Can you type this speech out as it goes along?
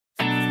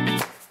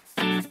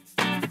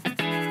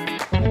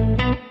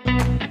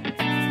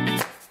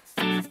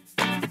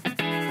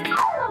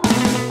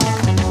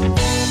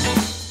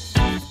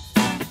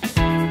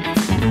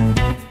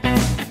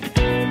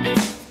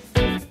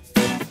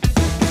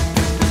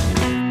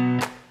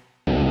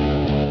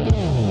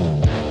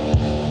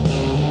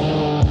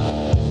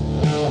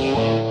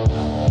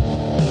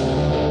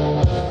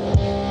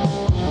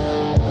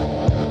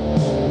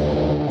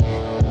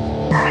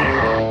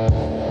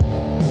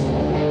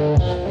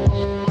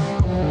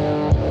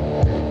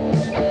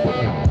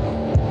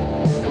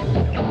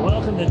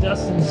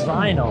Dustin's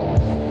Vinyl.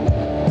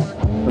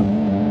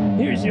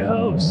 Here's your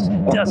host,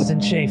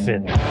 Dustin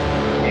Chafin.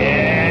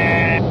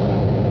 Yeah.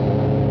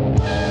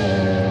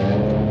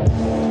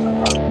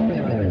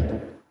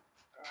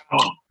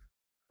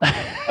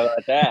 How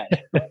about that?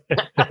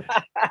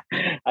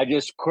 I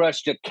just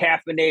crushed a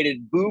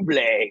caffeinated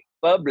buble.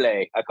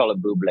 I call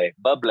it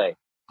buble.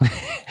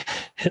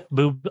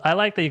 I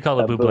like that you call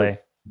it buble.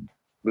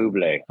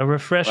 Buble. A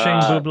refreshing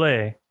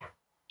buble.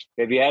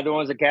 Have you had the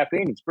ones with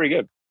caffeine? It's pretty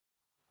good.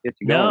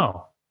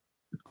 No.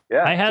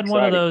 Yeah, I had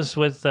one of those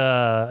with it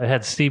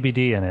had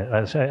CBD in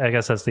it. I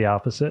guess that's the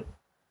opposite.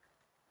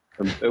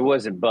 It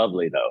wasn't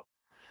bubbly though.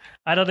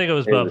 I don't think it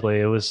was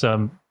bubbly. It was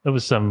some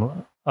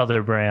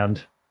other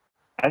brand.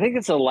 I think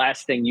it's the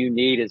last thing you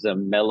need is a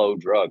mellow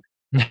drug.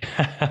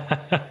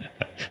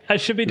 I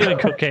should be doing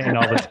cocaine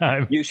all the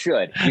time. You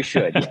should. You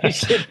should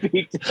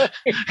be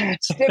doing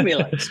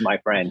stimulants, my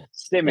friend.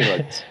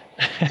 Stimulants.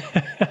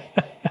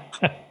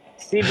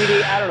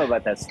 CBD, I don't know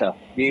about that stuff.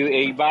 Do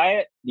you buy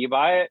it? Do you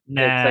buy it?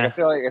 Nah. It's like, I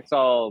feel like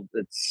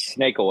it's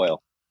snake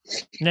oil.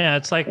 Yeah,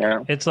 it's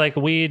like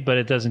weed, but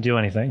it doesn't do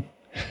anything.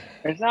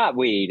 It's not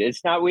weed.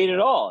 It's not weed at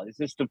all. It's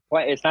just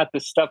it's not the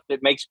stuff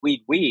that makes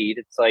weed weed.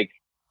 It's like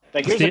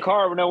here's a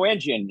car with no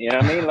engine. You know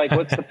what I mean? Like,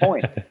 what's the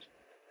point?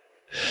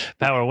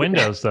 Power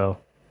windows, though.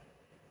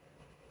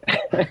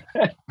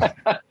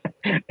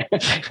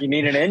 You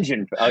need an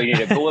engine. Oh, you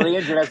need well, the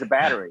engine has a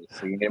battery.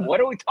 So you need.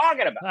 What are we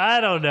talking about? I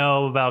don't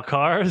know about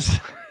cars.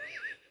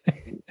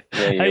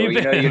 Yeah,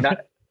 you're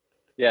not.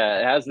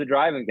 Yeah, how's the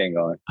driving thing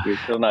going? You're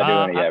still not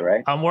doing it yet,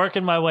 right? I'm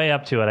working my way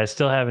up to it. I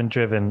still haven't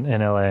driven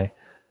in LA.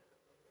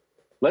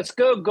 Let's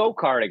go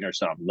karting or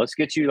something. Let's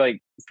get you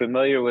like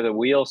familiar with a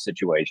wheel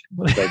situation.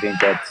 I think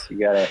that's you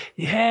gotta.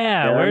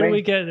 Yeah, you know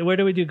where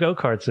do we do go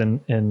karts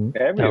in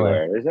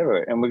everywhere? LA? There's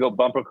everywhere, and we go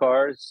bumper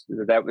cars.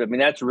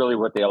 That's really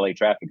what the LA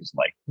traffic is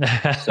like.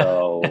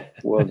 So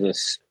we'll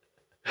just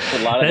a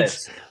lot of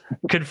this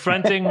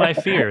confronting my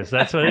fears.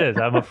 That's what it is.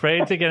 I'm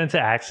afraid to get into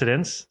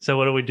accidents. So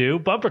what do?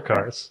 Bumper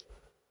cars.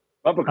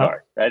 Bumper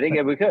car. I think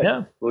we could.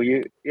 Yeah. Well,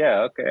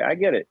 yeah. Okay, I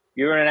get it.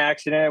 You were in an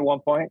accident at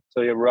one point,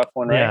 so you're a rough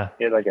one, right? Yeah.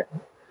 You're like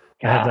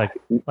I had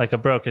like a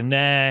broken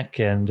neck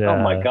and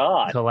oh my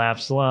God,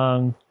 collapsed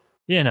lung.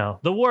 You know,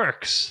 the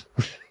works.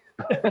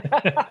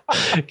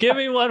 Give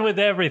me one with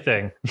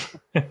everything.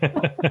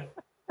 I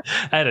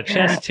had a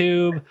chest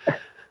tube.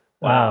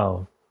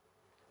 Wow.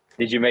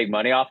 Did you make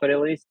money off it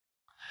at least?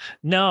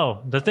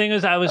 No. The thing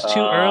is, I was too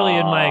early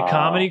in my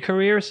comedy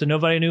career, so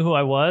nobody knew who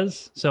I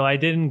was. So I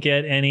didn't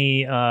get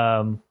any.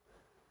 I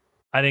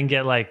didn't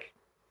get like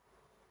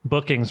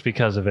bookings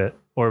because of it,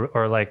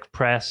 or like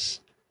press.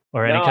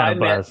 Or any kind of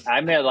buzz.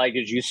 I meant like,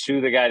 did you sue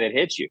the guy that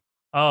hit you?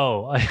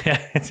 Oh,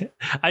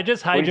 I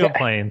just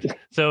hydroplaned.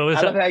 So it was.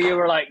 I love how you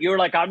were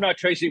like, I'm not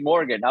Tracy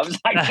Morgan. I was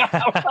like,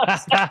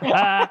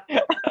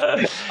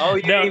 oh,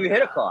 you didn't even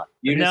hit a car.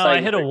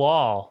 I hit a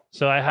wall.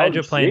 So I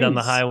hydroplaned on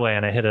the highway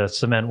and I hit a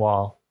cement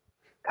wall.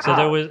 God.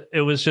 So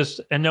it was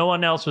just, and no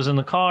one else was in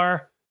the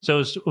car. So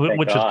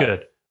which was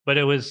good, but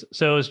it was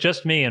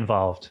just me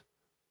involved.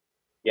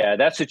 Yeah,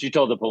 that's what you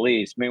told the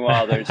police.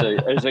 Meanwhile, there's a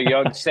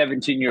young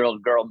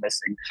 17-year-old girl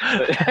missing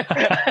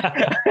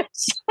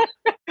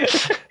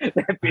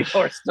that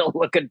people are still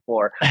looking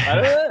for. I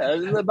don't know.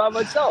 This is about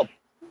myself.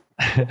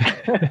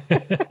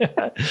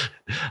 I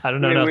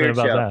don't know nothing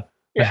about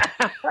that.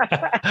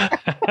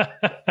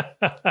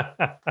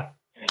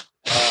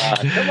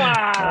 Come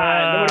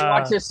on. Nobody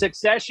watches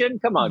Succession?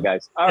 Come on,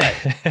 guys. All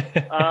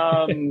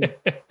right.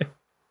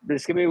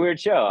 This could be a weird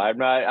show. I'm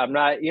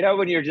not, you know,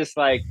 when you're just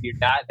like, you're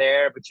not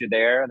there, but you're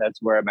there. That's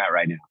where I'm at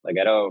right now. Like,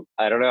 I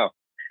don't know.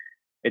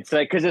 It's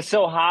like, cause it's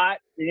so hot,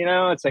 you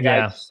know, it's like,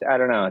 I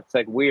don't know. It's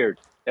like weird.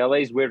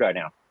 LA's weird right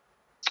now.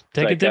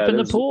 Take a dip in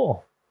the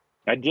pool.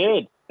 I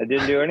didn't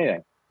do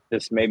anything.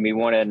 This made me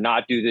want to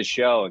not do this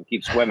show and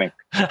keep swimming.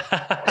 It's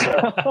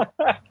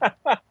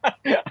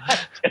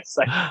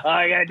like, oh,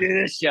 I got to do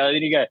this show.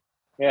 Then you got,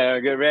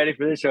 get ready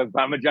for this show.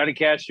 I'm a Johnny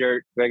Cash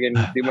shirt. So I can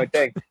do my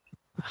thing.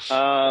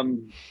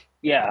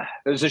 Yeah,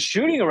 there's a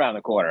shooting around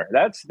the corner.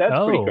 That's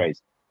pretty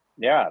crazy.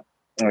 Yeah,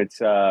 it's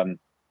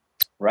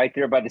right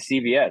there by the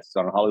CVS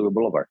on Hollywood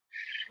Boulevard.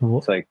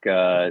 It's like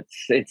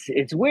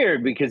it's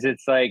weird because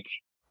it's like,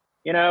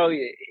 you know,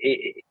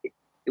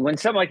 when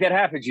something like that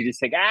happens, you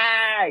just think,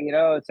 you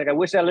know, it's like I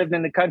wish I lived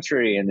in the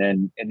country, and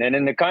then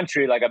in the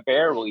country, like a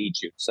bear will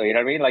eat you. So you know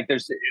what I mean? Like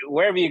there's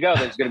wherever you go,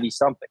 there's going to be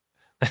something.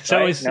 It's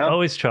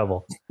always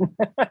trouble.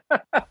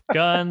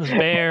 Guns,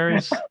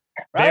 bears.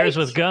 Right? Bears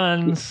with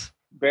guns.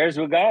 Bears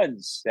with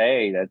guns.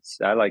 Hey,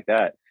 I like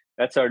that.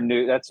 That's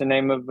the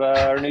name of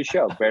our new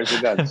show, Bears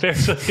with Guns.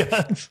 Bears with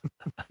Guns.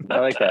 I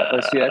like that.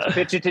 Let's see. Let's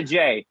pitch it to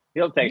Jay.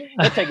 He'll take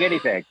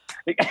anything.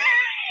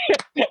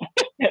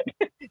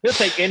 He'll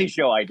take any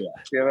show idea.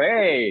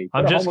 Hey,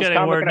 I'm just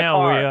getting word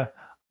now.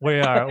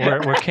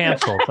 We're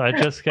canceled. I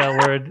just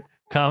got word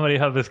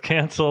ComedyHub is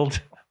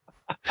canceled.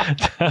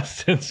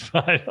 Dustin's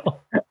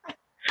Final.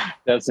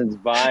 Dustin's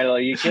vinyl. Are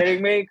you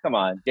kidding me? Come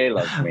on, Jay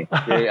loves me.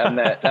 I'm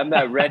that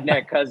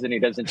redneck cousin he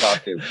doesn't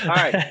talk to. All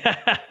right,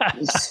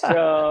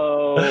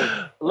 so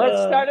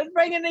let's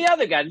bring in the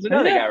other guy. There's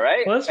another guy,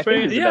 right? There's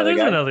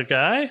another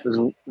guy. There's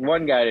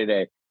one guy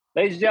today.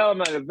 Ladies and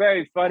gentlemen,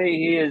 very funny.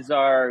 He is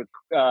our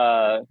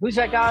who's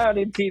that guy on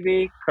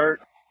MTV?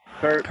 Kurt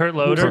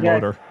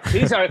Loder.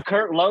 He's our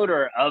Kurt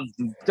Loder of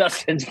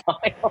Dustin's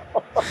vinyl.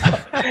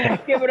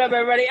 Give it up,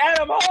 everybody.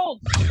 Adam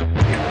Holt.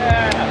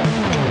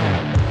 Yeah.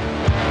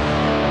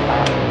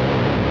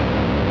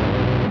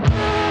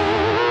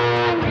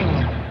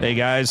 Hey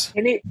guys.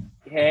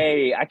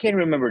 Hey, I can't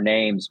remember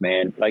names,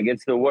 man. Like,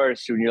 it's the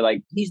worst when you're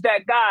like, he's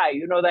that guy,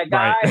 you know that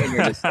guy, right. And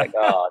you're just like,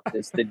 oh,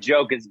 the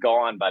joke is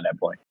gone by that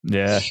point.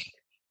 Yeah.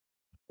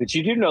 But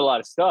you do know a lot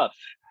of stuff.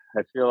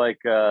 I feel like,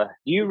 do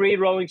you read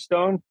Rolling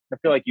Stone? I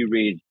feel like you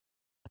read.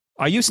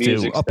 I used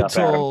to up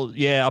until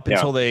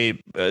they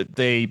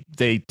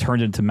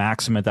turned into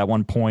Maxim at that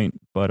one point,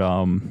 but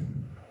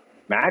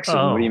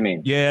Maxim. What do you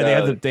mean?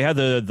 Yeah, they had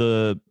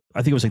the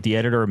I think it was like the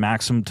editor of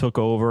Maxim took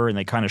over and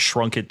they kind of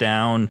shrunk it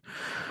down.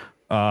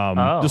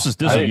 This is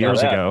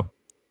years ago.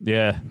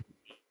 Yeah.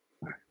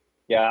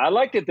 Yeah, I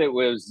liked it that it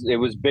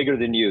was bigger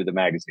than you, the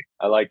magazine.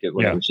 I liked it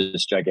when it was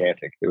just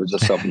gigantic. It was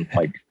just something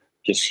like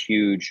just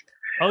huge.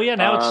 Oh yeah,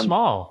 now it's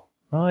small.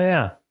 Oh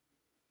yeah.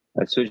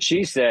 That's what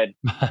she said.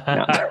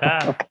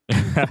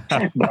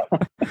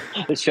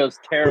 This show's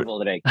terrible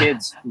today.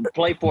 Kids,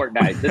 play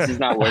Fortnite. This is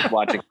not worth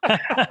watching.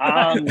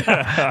 I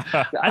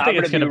think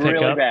it's going to pick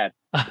really up. Bad.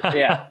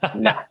 Yeah,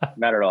 no,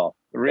 not at all.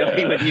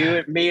 Really, with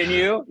you, me, and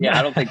you? Yeah,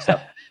 I don't think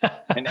so.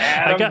 And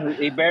Adam,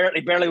 he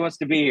barely wants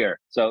to be here.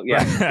 So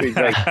yeah, he's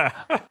like,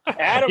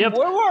 Adam,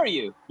 where were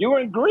you? You were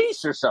in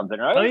Greece or something,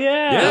 right? Oh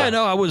yeah. Yeah,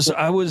 no, I was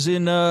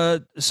in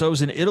I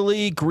was in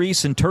Italy,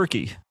 Greece, and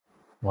Turkey.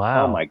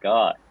 Wow. Oh my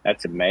God,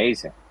 that's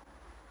amazing.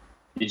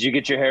 Did you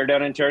get your hair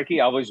done in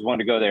Turkey? I always wanted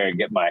to go there and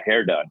get my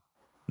hair done.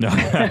 No.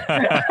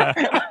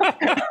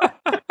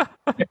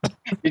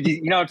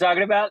 You know what I'm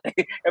talking about?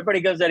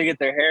 Everybody goes there to get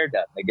their hair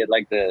done. They get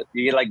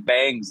you get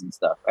bangs and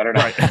stuff. I don't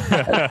know.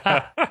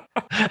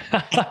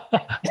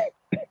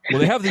 Well,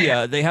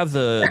 they have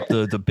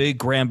the big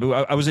grand.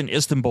 I was in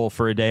Istanbul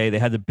for a day. They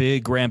had the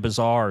big grand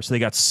bazaar. So they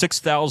got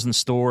 6,000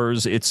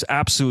 stores. It's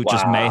absolute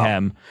just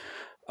mayhem.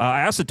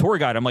 I asked the tour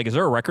guide, I'm like, is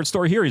there a record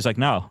store here? He's like,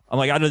 no. I'm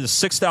like, out of the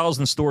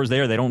 6,000 stores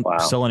there, they don't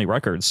sell any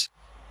records.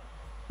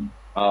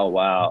 Oh,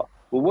 wow.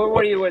 Well, where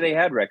were you where they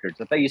had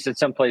records? I thought you said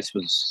someplace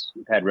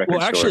had records.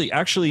 Well,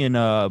 actually in,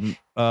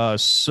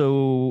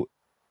 so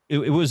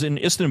it was in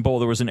Istanbul.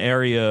 There was an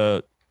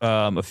area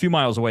a few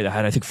miles away that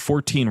had, I think,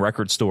 14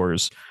 record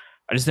stores.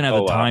 I just didn't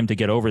have the time to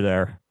get over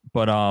there.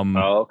 But,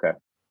 okay.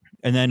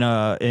 And then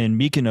in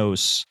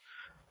Mykonos,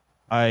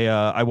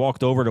 I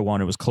walked over to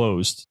one. It was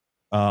closed.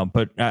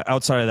 But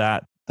outside of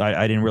that,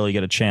 I didn't really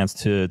get a chance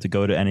to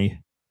go to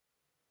any.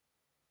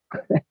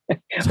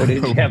 Well,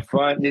 did you have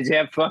fun? Did you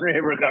have fun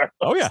regardless?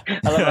 Oh yeah,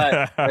 I love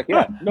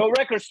that. No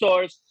record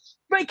stores.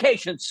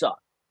 Vacations suck.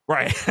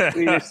 Right.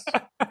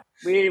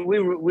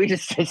 we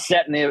just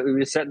sat in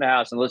the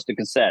house and listened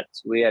to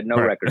cassettes. We had no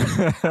records.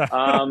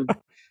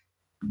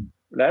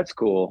 That's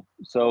cool.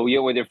 So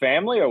you with your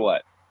family or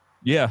what?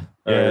 Yeah,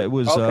 it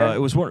was it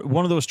was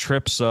one of those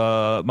trips.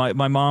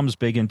 My mom's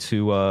big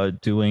into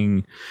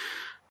doing.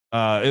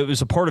 It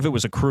was a part of it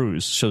was a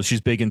cruise, so she's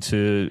big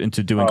into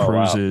doing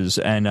cruises,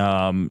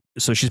 and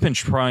so she's been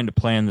trying to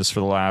plan this for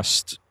the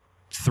last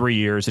 3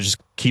 years. It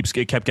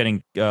kept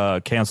getting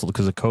canceled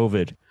because of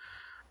COVID.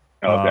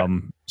 Okay.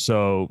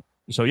 So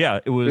yeah,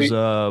 it was.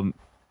 So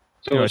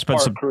I spent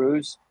some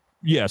cruise.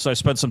 Yeah, so I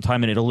spent some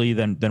time in Italy,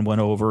 then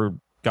went over,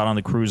 got on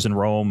the cruise in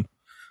Rome,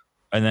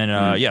 and then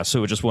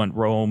so it just went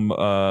Rome,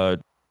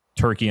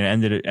 Turkey,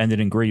 and ended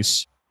in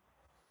Greece.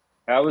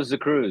 How was the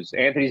cruise?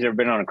 Anthony's never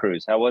been on a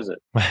cruise. How was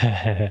it?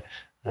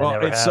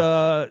 Well, it's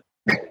I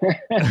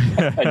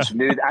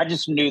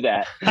just knew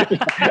that.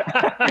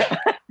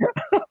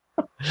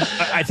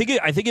 I think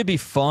it'd be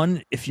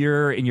fun if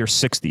you're in your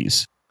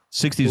 60s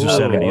or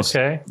 70s.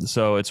 Okay.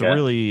 So it's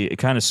it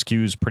kind of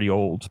skews pretty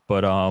old,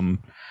 but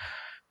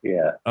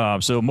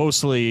so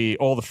mostly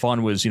all the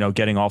fun was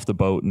getting off the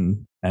boat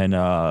and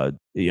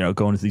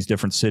going to these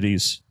different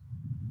cities.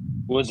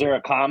 Was there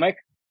a comic?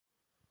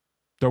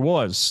 There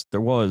was.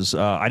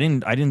 I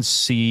didn't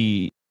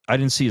see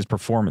his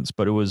performance,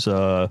 but it was.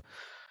 Oh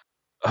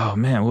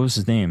man, what was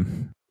his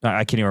name?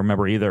 I can't even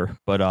remember either.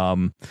 But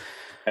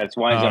that's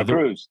why he's on a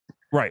cruise,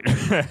 right?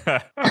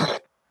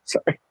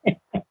 Sorry,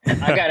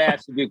 I got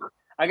asked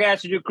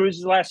to do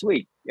cruises last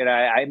week, and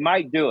I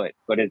might do it,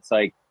 but it's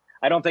like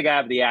I don't think I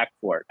have the act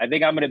for it. I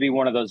think I'm going to be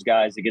one of those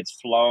guys that gets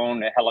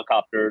flown a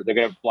helicopter. They're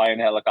going to fly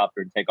in a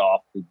helicopter and take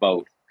off with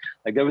both.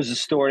 Like there was a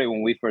story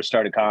when we first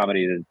started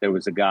comedy that there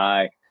was a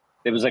guy.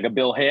 It was like a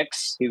Bill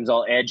Hicks. He was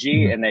all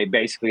edgy, and they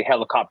basically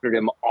helicoptered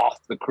him off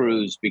the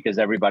cruise because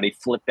everybody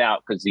flipped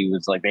out because he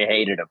was like, they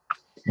hated him.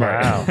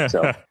 Wow.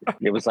 So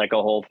it was like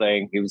a whole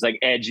thing. He was like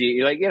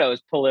edgy, like, it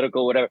was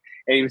political, whatever.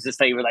 And he was just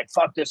like,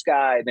 fuck this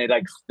guy. And they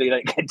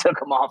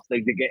took him off. They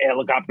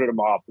helicoptered him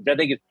off, which I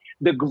think is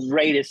the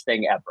greatest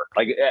thing ever.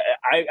 Like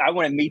I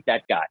want to meet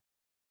that guy.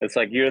 It's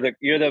like you're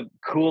the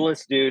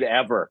coolest dude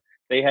ever.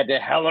 They had to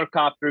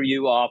helicopter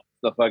you off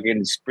the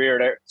fucking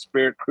Spirit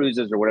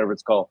Cruises or whatever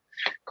it's called,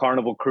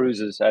 Carnival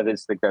Cruises. I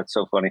just think that's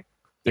so funny.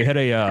 They had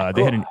they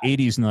had an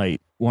 80s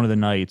night one of the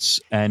nights,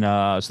 and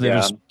so they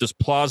have this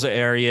plaza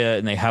area,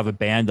 and they have a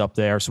band up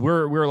there. So we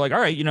were like, all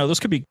right, this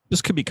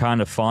could be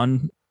kind of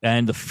fun.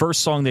 And the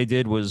first song they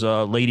did was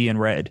Lady in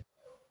Red.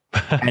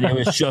 And it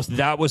was just,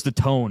 that was the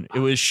tone. It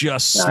was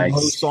just slow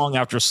song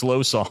after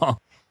slow song.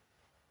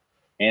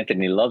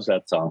 Anthony loves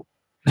that song.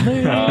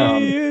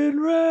 Lady in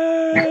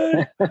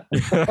Red.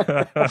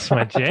 That's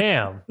my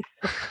jam.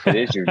 It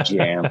is your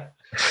jam.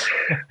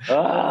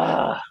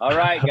 All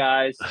right,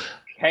 guys.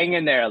 Hang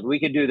in there. We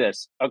can do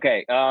this.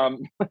 Okay.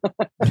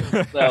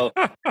 So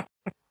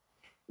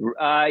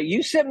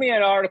you sent me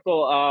an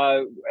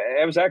article.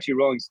 It was actually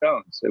Rolling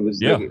Stones. It was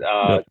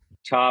the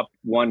top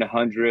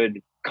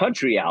 100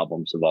 country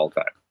albums of all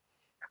time.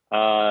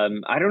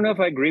 I don't know if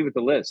I agree with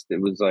the list.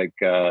 It was like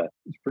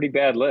it's a pretty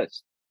bad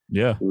list.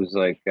 Yeah. It was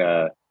like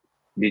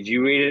did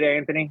you read it,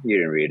 Anthony? You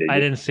didn't read it. I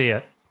didn't see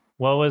it.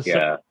 What was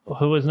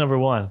who was number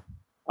one?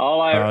 All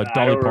I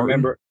don't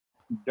remember.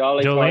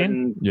 Dolly Jolene?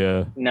 Parton.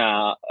 Yeah.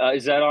 Nah.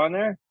 Is that on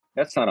there?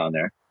 That's not on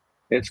there.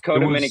 It's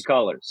Coat of Many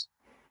Colors.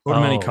 Coat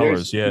of Many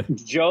Colors, yeah.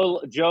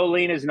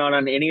 Jolene is not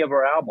on any of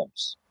her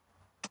albums,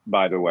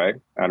 by the way.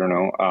 I don't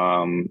know.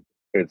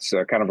 It's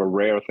kind of a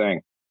rare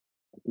thing.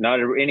 Not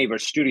any of her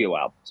studio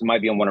albums. It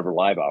might be on one of her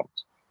live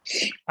albums.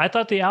 I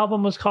thought the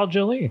album was called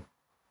Jolene.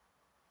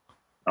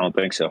 I don't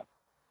think so.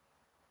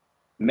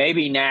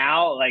 Maybe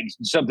now, like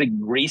something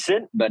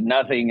recent, but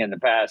nothing in the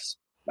past,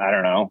 I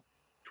don't know,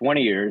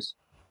 20 years.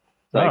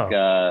 Like,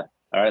 all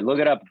right, look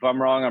it up. If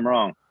I'm wrong, I'm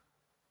wrong.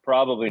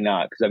 Probably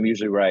not, because I'm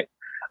usually right.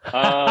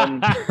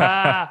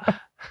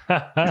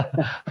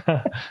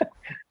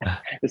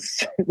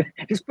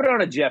 Just put it on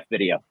a Jeff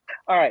video.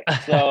 All right,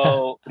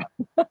 so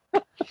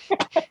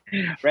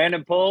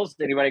random pulls.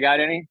 Anybody got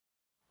any?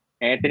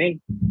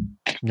 Anthony?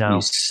 No.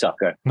 You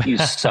sucker. You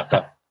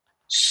sucker.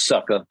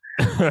 Sucker.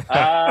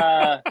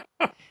 I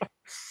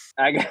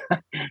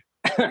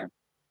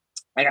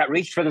got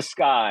Reach for the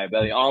Sky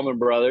by the Allman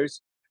Brothers.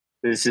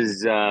 This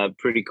is a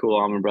pretty cool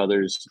Allman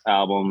Brothers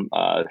album.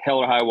 Hell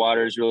or High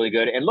Water is really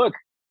good. And look,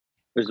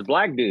 there's a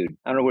black dude.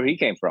 I don't know where he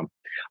came from,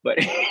 but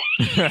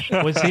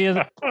was he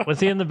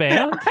in the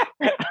band?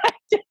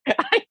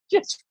 I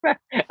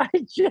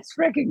just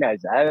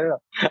recognized that. I don't know.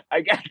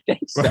 I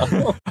think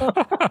so.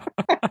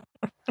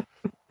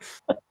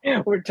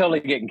 We're totally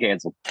getting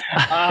canceled.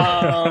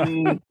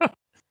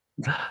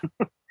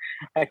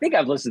 I think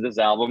I've listened to this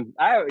album.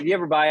 You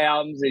ever buy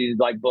albums and you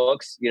like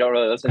books? You don't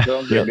really listen to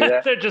them? Do you do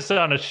that? They're just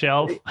on a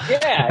shelf.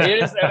 Yeah,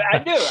 I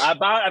do. I'm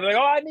like,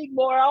 I need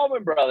more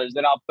Allman Brothers.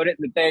 Then I'll put it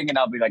in the thing and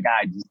I'll be like,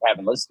 I just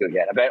haven't listened to it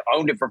yet. I've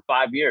owned it for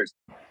 5 years.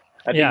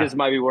 I think this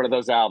might be one of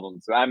those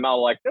albums. I'm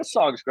all like, this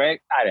song's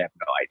great. I have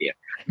no idea.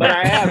 But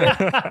I have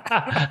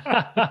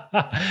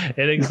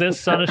it. It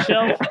exists on a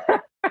shelf.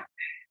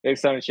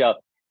 It's on a shelf.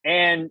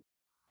 And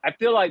I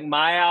feel like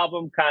my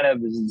album kind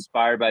of is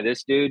inspired by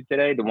this dude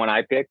today, the one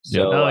I picked.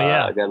 So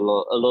I got a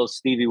little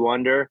Stevie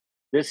Wonder.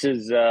 This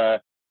is it's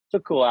a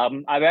cool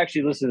album. I've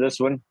actually listened to this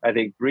one, I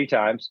think, 3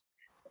 times.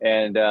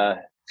 And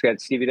it's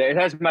got Stevie there. It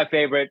has my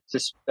favorite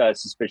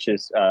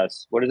suspicious.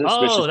 What is it?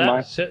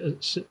 Oh,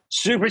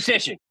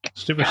 Superstition.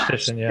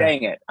 Superstition. Yeah.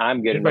 Dang it!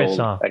 I'm getting old.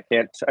 Song. I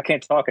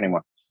can't talk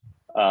anymore.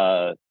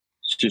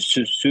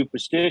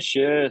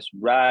 Superstitious.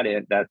 Right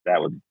in. That's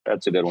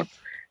a good one.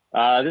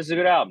 This is a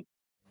good album.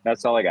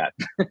 That's all I got.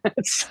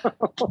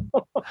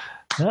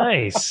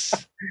 Nice.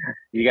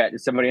 You got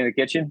somebody in the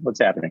kitchen? What's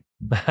happening?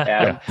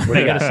 Adam,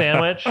 they got a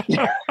sandwich?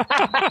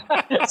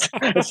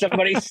 Is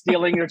somebody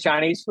stealing your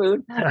Chinese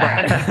food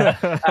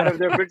out of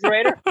the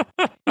refrigerator?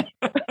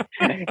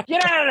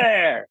 Get out of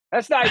there.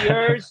 That's not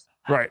yours.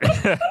 Right.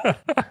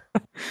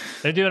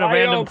 They're doing a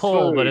random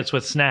pull, but it's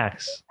with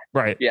snacks.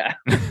 Right. Yeah.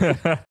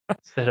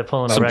 Instead of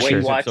pulling a Some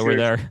record. Cheez-Its over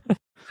there.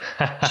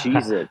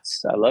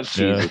 Cheez-Its. I love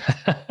Cheez-Its.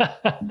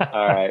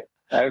 All right.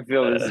 I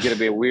feel this is going to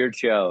be a weird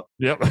show.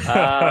 Yep.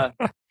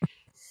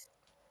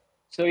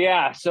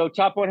 So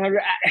top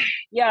 100.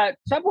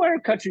 Top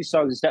 100 country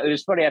songs. It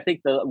was funny. I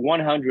think the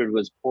 100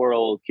 was poor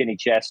old Kenny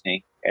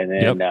Chesney, and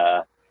then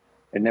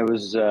and there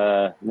was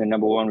the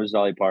number 1 was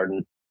Dolly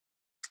Parton.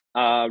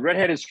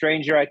 Redheaded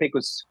Stranger, I think,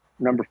 was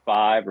number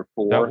 5 or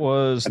 4. That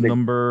was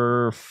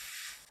number,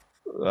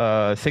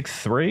 I think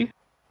 3.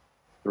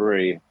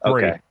 3.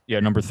 Okay.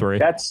 Yeah, number 3.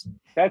 That's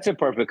a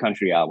perfect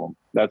country album.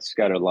 That's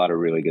got a lot of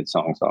really good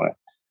songs on it.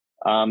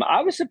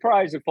 I was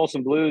surprised that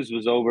Folsom Blues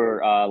was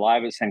over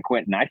Live at San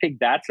Quentin. I think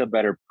that's a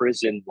better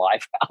prison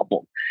live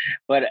album.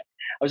 But I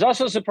was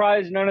also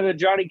surprised none of the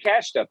Johnny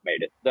Cash stuff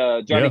made it.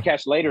 The Johnny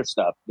Cash later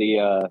stuff,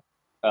 the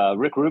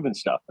Rick Rubin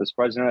stuff. I was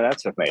surprised none of that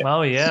stuff made it.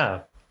 Oh,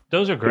 yeah.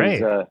 Those are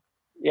great.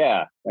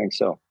 Yeah, I think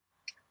so.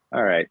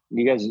 All right,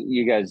 you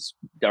guys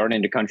aren't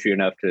into country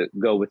enough to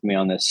go with me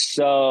on this.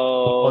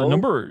 So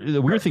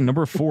the weird thing,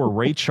 number 4,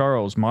 Ray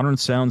Charles, Modern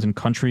Sounds in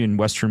Country and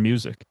Western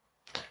Music.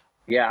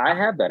 Yeah, I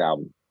have that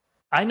album.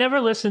 I never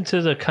listened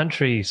to the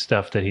country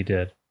stuff that he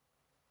did.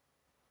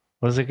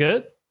 Was it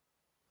good?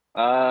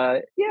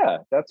 Yeah,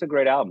 that's a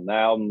great album. The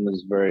album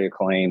was very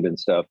acclaimed and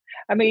stuff.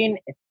 I mean,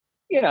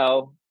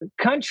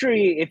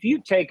 country, if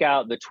you take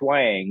out the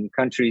twang,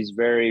 country's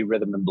very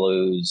rhythm and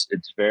blues.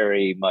 It's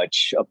very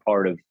much a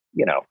part of,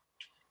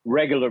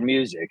 regular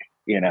music,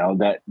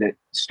 that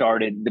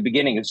started the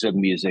beginning of some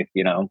music,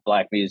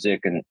 Black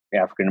music and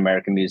African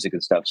American music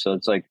and stuff. So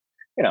it's like,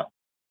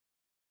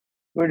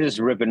 we're just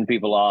ripping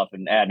people off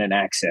and adding an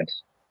accent.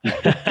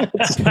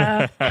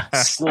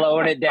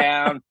 Slowing it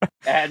down,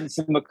 adding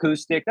some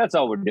acoustic. That's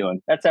all we're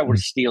doing. That's how we're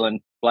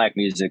stealing Black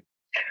music.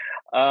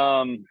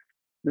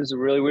 This is a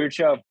really weird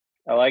show.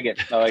 I like it.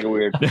 I like it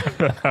weird.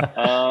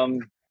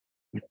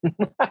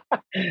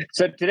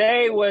 So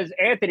today was,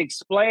 Anthony,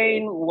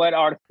 explain what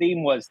our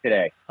theme was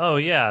today. Oh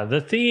yeah,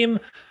 the theme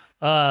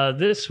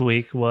this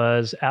week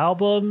was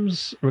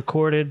albums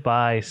recorded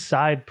by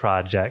side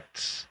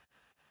projects.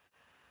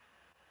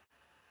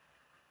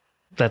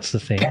 That's the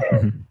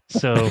theme.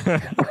 So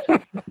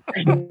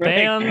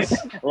bands,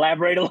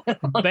 elaborate a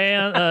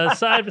little.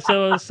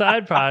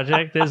 Side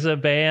project is a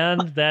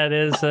band that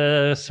is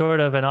a sort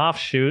of an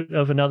offshoot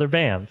of another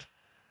band.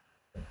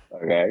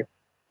 Okay,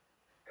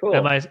 cool.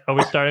 Are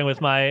we starting with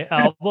my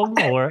album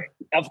or?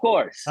 Of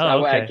course.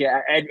 Oh, okay.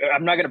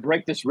 I'm not going to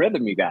break this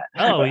rhythm you got.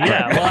 Oh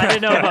yeah. Well, I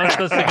didn't know if I was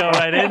supposed to go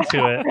right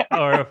into it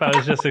or if I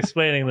was just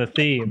explaining the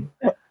theme.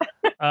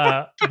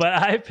 But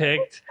I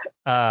picked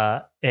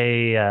a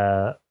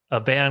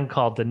band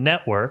called The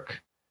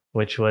Network,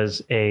 which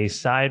was a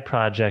side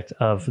project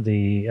of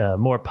the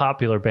more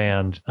popular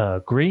band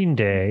Green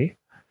Day,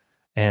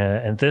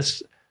 and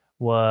this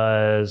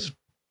was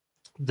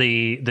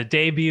the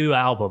debut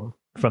album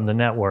from The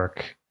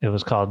Network. It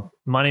was called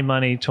Money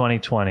Money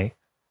 2020.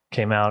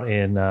 Came out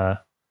in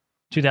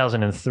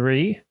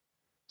 2003.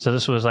 So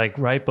this was like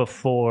right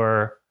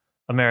before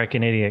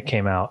American Idiot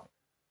came out,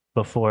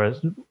 before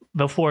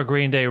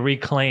Green Day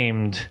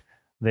reclaimed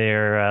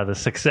their the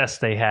success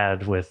they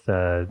had with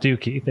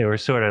Dookie. They were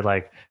sort of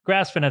like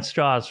grasping at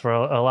straws for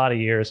a lot of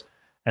years,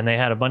 and they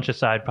had a bunch of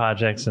side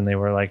projects, and they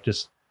were like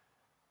just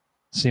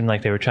seemed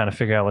like they were trying to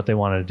figure out what they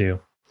wanted to do.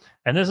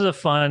 And this is a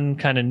fun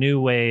kind of new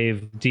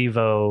wave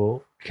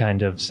Devo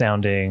kind of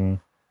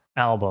sounding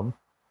album.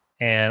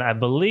 And I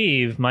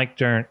believe Mike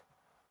Dirnt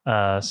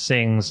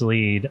sings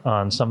lead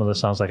on some of the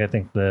songs. Like I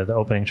think the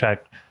opening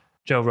track,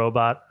 Joe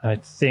Robot, I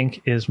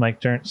think is Mike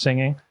Dirnt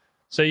singing.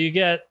 So you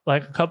get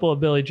like a couple of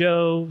Billy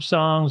Joe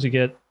songs, you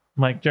get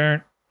Mike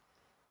Dirnt,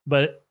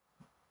 but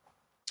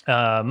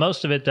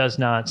most of it does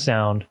not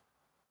sound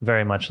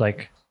very much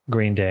like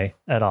Green Day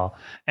at all.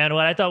 And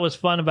what I thought was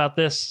fun about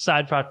this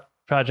side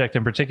project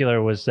in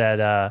particular was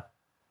that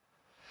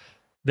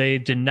they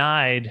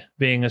denied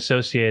being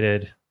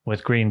associated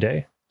with Green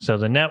Day. So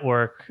The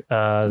Network,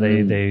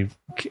 they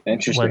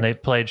when they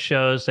played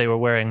shows, they were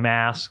wearing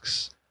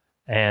masks,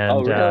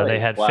 and they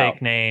had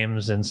fake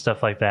names and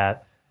stuff like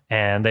that.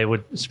 And they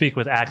would speak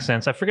with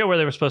accents. I forget where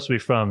they were supposed to be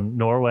from,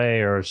 Norway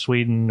or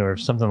Sweden or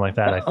something like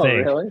that, I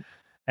think. Really?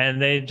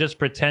 And they just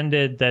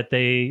pretended that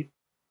they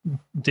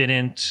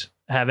didn't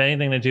have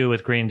anything to do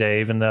with Green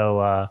Day, even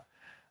though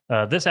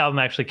this album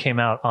actually came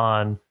out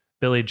on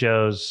Billy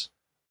Joe's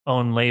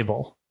own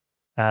label,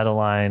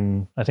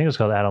 Adeline. I think it was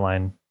called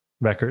Adeline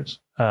Records,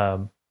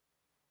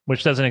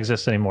 which doesn't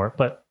exist anymore.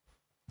 But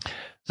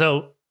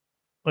so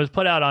it was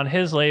put out on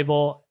his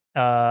label,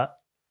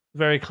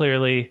 very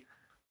clearly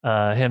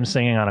him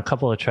singing on a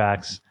couple of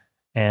tracks,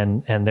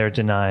 and they're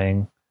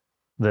denying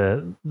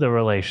the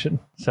relation.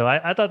 So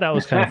I thought that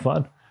was kind of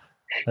fun.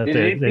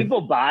 Did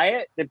people buy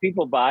it? Did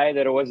people buy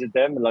that it wasn't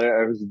them?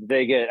 Or did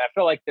they get? I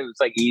feel like it was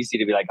like easy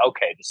to be like,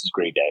 okay, this is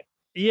Green Day.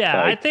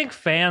 Yeah, I think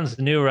fans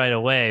knew right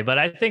away, but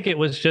I think it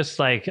was just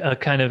like a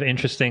kind of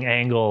interesting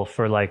angle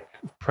for like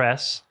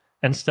press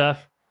and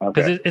stuff.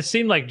 Because it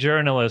seemed like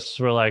journalists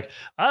were like,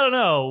 I don't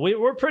know,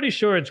 we're pretty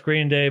sure it's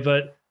Green Day,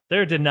 but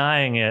they're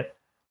denying it.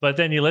 But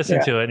then you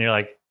listen to it and you're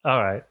like,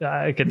 all right,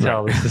 I can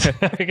tell this is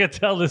I can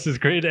tell this is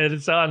Green Day.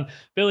 It's on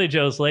Billy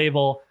Joe's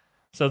label,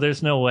 so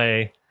there's no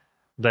way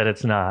that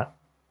it's not.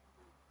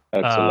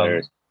 That's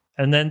hilarious.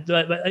 And then,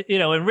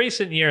 in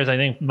recent years, I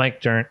think Mike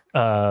Dirnt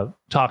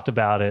talked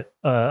about it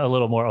a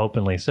little more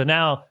openly. So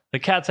now the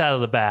cat's out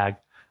of the bag.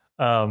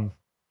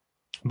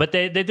 But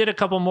they did a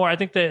couple more. I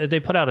think they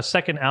put out a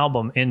second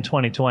album in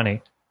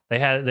 2020.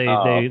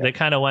 They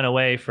kind of went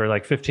away for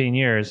like 15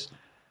 years,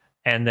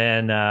 and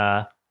then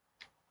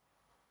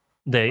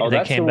they came back.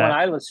 That's the one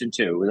I listened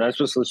to. Was I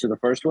supposed to listen to the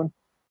first one?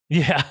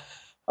 Yeah.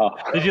 Oh.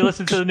 Did you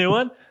listen to the new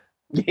one?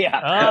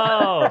 Yeah.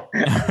 Oh.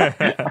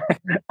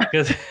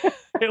 Because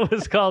it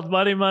was called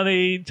Money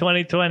Money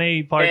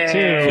 2020 Part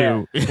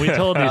 2. We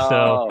told you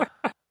so.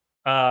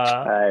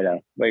 I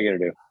know. What are you going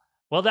to do?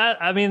 Well,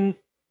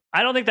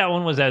 I don't think that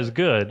one was as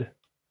good,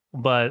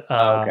 but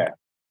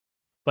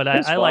but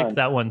I liked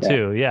that one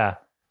too. Yeah.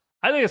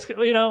 I think it's,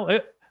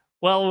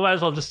 well, we might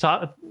as well just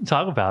talk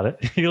about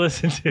it. You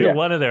listen to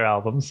one of their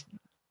albums.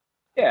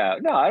 Yeah.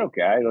 No, I don't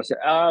care. I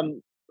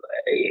listen.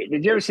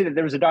 did you ever see that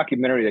there was a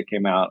documentary that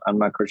came out? I'm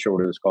not quite sure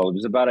what it was called. It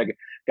was about a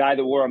guy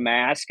that wore a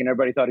mask and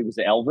everybody thought he was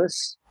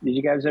Elvis. Did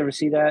you guys ever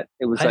see that?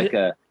 It was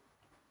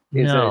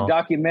it's a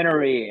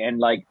documentary, and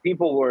like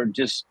people were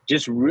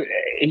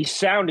he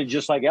sounded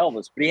just like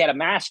Elvis, but he had a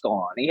mask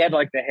on. He had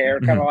like the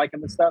hair kind of like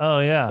him and stuff. Oh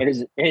yeah.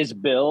 And his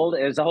build,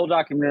 it was a whole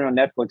documentary on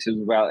Netflix. It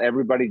was about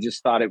everybody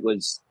just thought it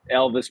was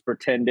Elvis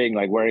pretending,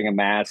 like wearing a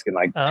mask and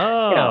like,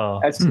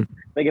 that's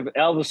like if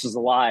Elvis was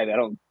alive, it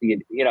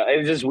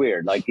was just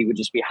weird. Like he would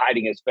just be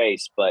hiding his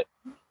face, but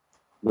it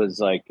was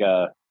like,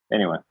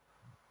 anyway,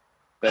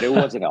 but it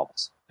wasn't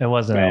Elvis. It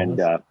wasn't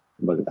Elvis. It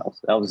wasn't Elvis.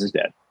 Elvis is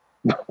dead.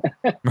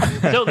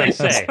 So they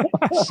say.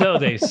 So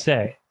they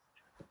say.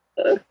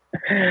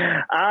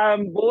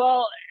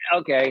 Well,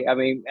 okay. I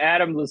mean,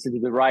 Adam listened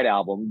to the right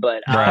album,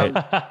 but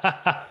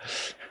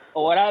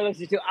what I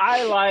listen to,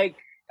 I like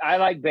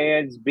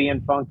bands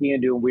being funky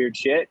and doing weird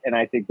shit, and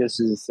I think this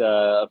is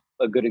a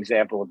good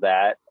example of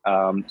that.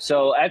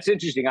 So that's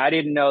interesting. I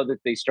didn't know that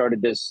they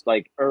started this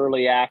like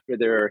early after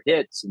their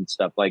hits and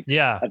stuff. Like,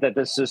 I thought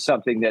this is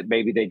something that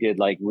maybe they did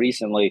like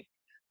recently.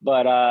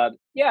 But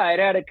it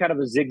had a kind of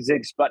a Zig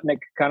Zig Sputnik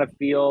kind of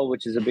feel,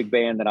 which is a big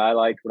band that I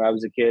liked when I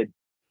was a kid.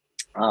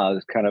 It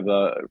was kind of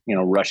a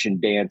Russian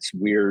dance,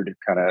 weird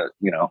kind of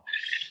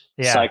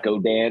psycho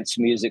dance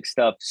music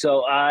stuff.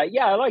 So I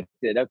liked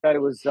it. I thought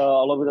it was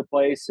all over the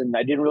place, and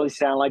I didn't really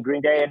sound like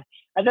Green Day.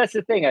 And that's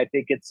the thing. I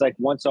think it's like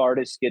once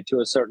artists get to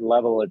a certain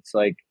level, it's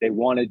like they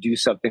want to do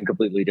something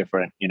completely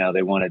different.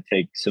 They want to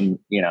take some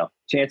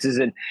chances.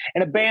 And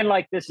a band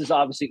like this is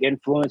obviously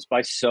influenced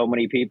by so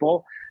many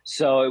people.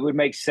 So it would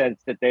make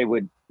sense that they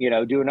would,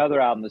 do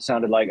another album that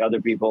sounded like other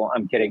people.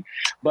 I'm kidding.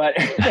 But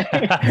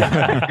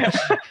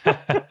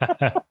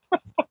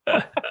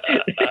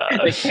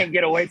they can't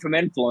get away from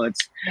influence.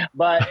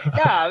 But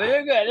yeah,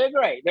 they're good. They're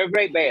great. They're a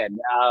great band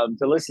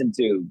to listen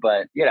to.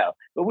 But,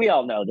 but we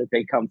all know that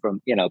they come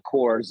from,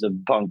 cores of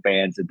punk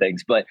bands and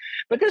things. But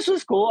this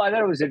was cool. I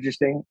thought it was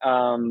interesting.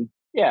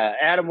 Yeah,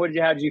 Adam,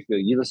 how did you feel?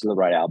 You listened to the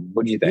right album.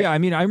 What did you think? Yeah, I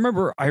mean, I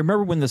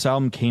remember when this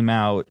album came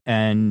out,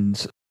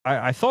 and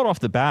I thought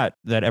off the bat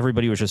that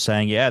everybody was just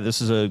saying, yeah,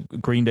 this is a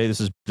Green Day. This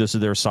is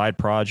their side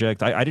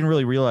project. I didn't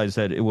really realize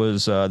that it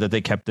was that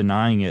they kept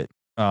denying it.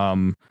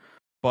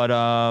 But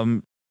I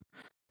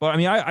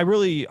mean, I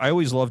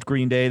always loved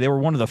Green Day. They were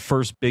one of the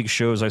first big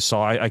shows I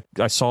saw.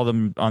 I saw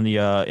them on the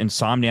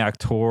Insomniac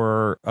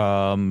tour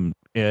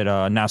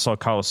at Nassau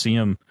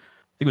Coliseum. I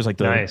think it was like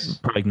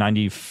probably like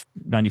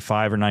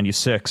 95 or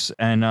 96.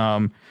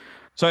 And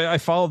so I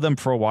followed them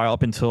for a while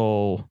up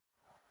until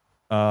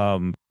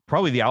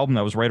probably the album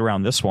that was right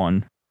around this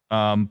one.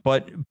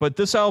 But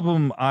this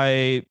album,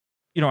 I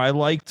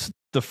liked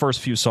the first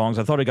few songs.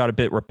 I thought it got a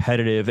bit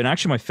repetitive. And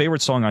actually my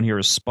favorite song on here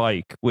is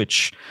Spike,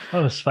 which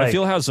Spike. I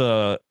feel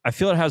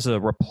it has a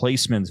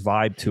Replacements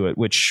vibe to it,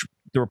 which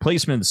the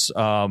Replacements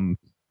were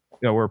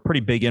a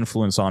pretty big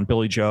influence on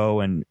Billy Joe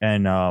and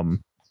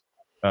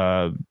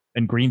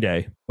Green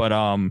Day. But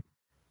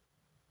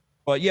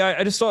yeah,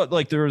 I just thought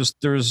like there's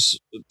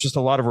just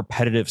a lot of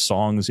repetitive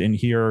songs in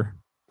here.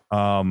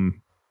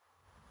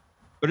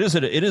 But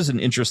it is an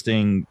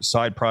interesting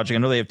side project. I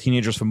know they have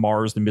Teenagers from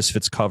Mars, the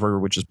Misfits cover,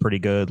 which is pretty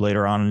good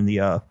later on in the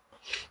album.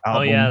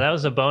 Oh yeah, that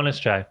was a bonus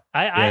track.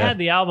 I had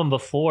the album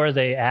before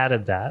they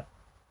added that.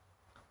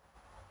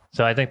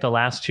 So I think the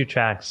last two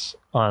tracks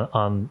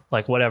on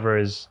like whatever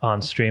is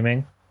on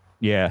streaming.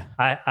 Yeah.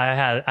 I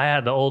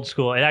had the old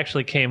school. It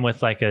actually came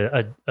with like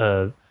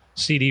a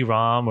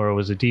CD-ROM, or it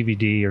was a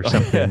DVD or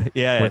something.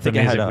 Yeah, with the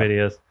music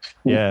videos.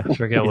 Yeah, I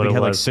forget what it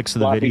was. Like 6 of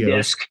the floppy videos.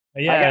 Disc.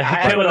 Yeah, I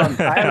had it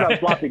on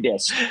floppy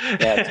disk.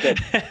 Yeah, it's good.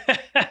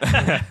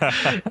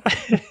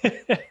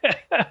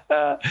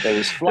 It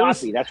was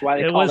floppy. That's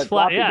why they called it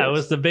floppy. Yeah, disc. it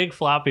was the big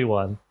floppy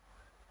one.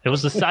 It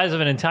was the size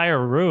of an entire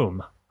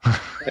room.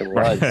 It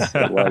was.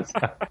 It was.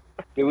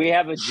 Do we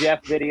have a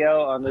Jeff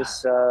video on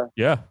this?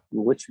 Yeah.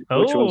 Which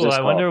one's this I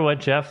called? wonder what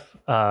Jeff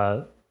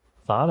thought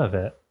of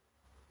it.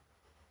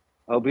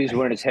 Hope he's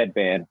wearing his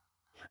headband.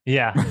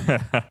 Yeah.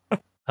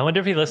 I wonder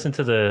if he listened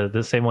to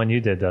the same one you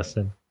did,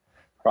 Dustin.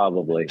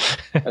 Probably.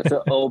 That's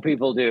what old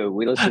people do.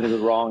 We listen to the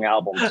wrong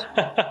albums.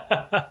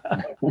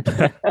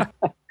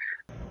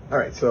 All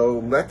right, so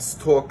let's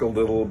talk a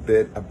little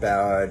bit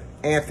about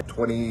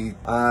Anthony.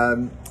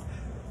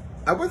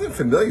 I wasn't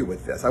familiar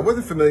with this. I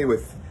wasn't familiar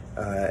with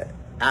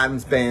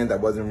Adam's band. I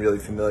wasn't really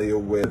familiar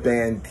with the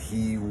band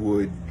he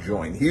would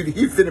join.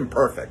 He'd fit in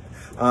perfect.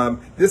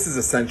 This is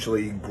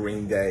essentially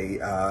Green Day.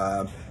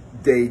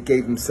 They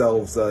gave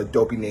themselves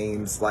dopey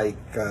names like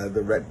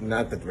the Red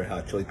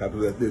Hot Chili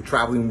Peppers, the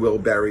Traveling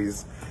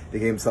Wilburys. They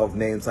gave themselves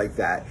names like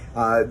that.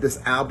 This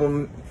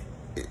album,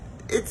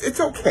 it's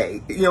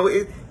okay. You know,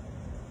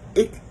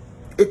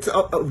 it's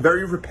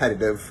very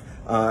repetitive,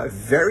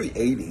 very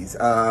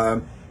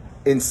 80s.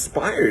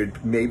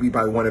 Inspired maybe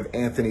by one of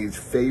Anthony's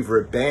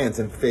favorite bands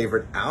and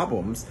favorite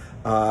albums.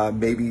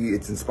 Maybe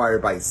it's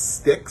inspired by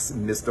Styx,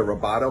 Mr.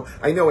 Roboto.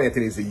 I know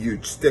Anthony's a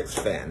huge Styx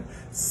fan,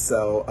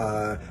 so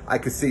I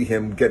could see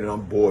him getting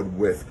on board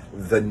with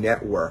The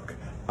Network.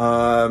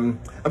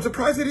 I'm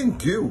surprised they didn't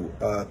do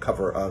a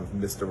cover of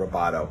Mr.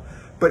 Roboto.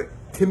 But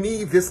to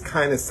me, this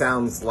kind of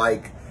sounds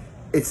like,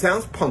 it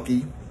sounds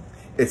punky.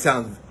 It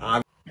sounds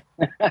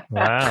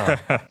Wow.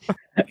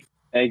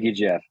 Thank you,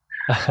 Jeff.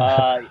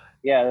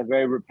 Yeah,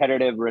 very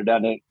repetitive,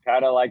 redundant,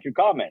 kind of like your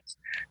comments.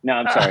 No,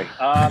 I'm sorry.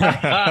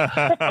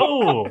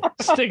 Oh,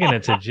 sticking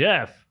it to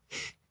Jeff.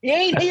 He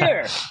ain't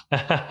here.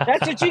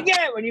 That's what you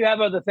get when you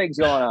have other things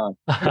going on.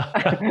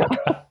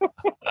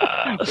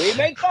 We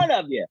make fun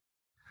of you.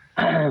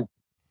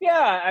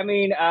 Yeah, I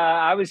mean,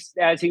 I was,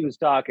 as he was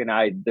talking,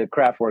 the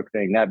Kraftwerk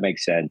thing, that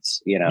makes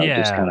sense. You know,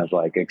 just kind of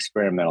like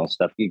experimental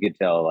stuff. You could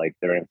tell like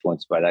they're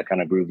influenced by that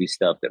kind of groovy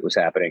stuff that was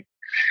happening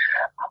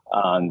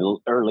in the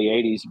early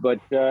 80s. But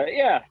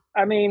yeah,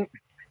 I mean,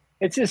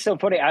 it's just so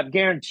funny. I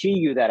guarantee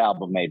you that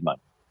album made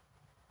money.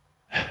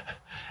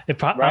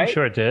 Right? I'm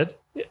sure it did.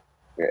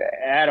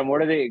 Adam,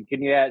 what are they?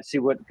 Can you see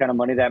what kind of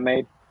money that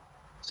made?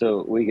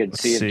 So we could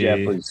see if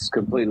Jeff was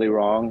completely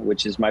wrong,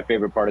 which is my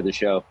favorite part of the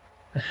show.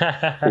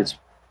 It's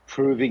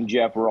proving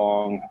Jeff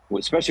wrong,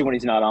 especially when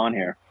he's not on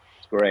here.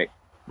 It's great.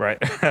 Right.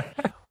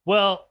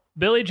 Well,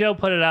 Billy Joe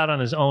put it out on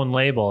his own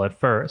label at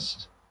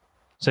first.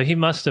 So he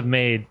must have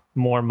made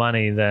more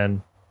money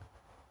than...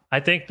 I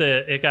think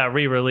it got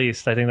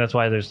re-released. I think that's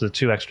why there's the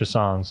 2 extra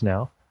songs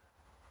now.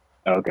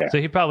 Okay.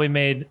 So he probably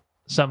made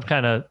some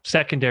kind of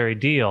secondary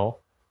deal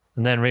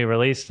and then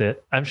re-released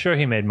it. I'm sure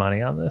he made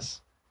money on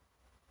this.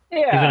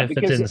 Yeah. Even if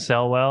it didn't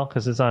sell well,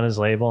 because it's on his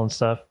label and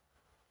stuff.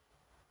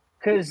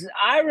 Because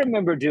I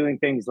remember doing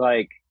things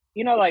like,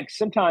 you know, like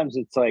sometimes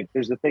it's like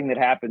there's a thing that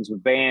happens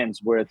with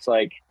bands where it's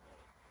like,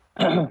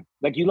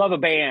 like you love a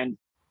band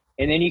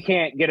and then you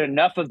can't get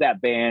enough of that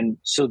band.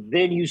 So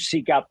then you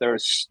seek out the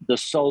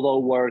solo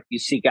work, you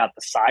seek out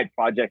the side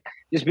project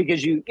just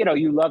because you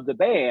love the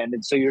band.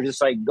 And so you're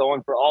just like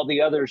going for all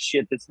the other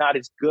shit that's not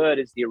as good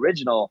as the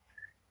original,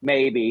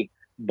 maybe,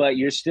 but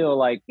you're still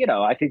like, you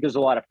know, I think there's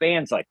a lot of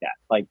fans like that.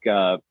 Like,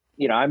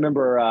 you know, I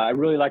remember I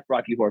really liked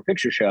Rocky Horror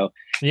Picture Show.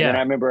 Yeah. And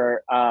I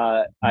remember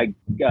I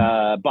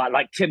bought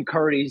like Tim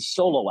Curry's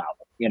solo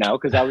album, you know,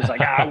 because I was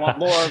like, I want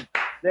more of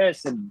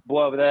this. And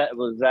boy, that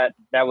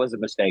was a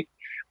mistake.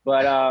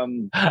 But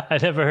I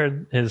never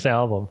heard his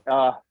album.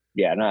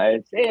 Yeah, no,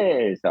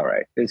 it's all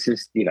right. It's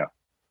just, you know,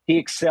 he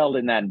excelled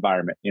in that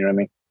environment. You know what I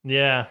mean?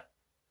 Yeah.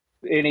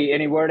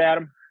 Any word,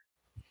 Adam?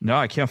 No,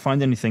 I can't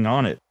find anything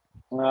on it.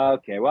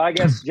 Okay, well, I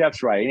guess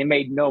Jeff's right. He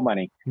made no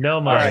money. No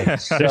money. Right,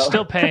 so. They're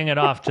still paying it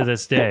off to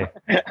this day.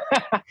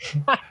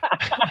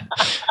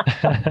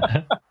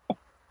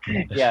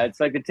 Yeah,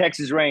 it's like the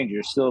Texas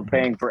Rangers still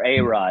paying for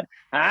A-Rod.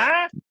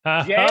 Huh?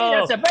 Jay,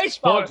 that's a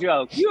baseball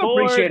joke. You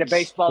appreciate a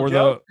baseball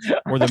joke.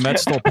 Or the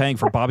Mets still paying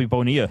for Bobby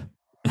Bonilla.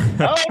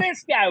 Oh,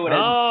 this guy with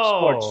a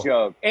sports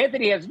joke.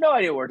 Anthony has no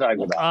idea what we're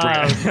talking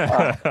about.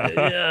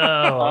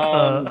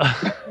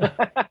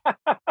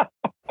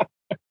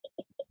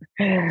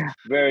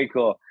 Very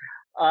cool.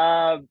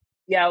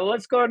 Yeah, well,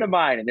 let's go into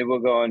mine and then we'll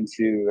go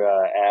into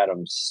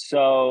Adam's.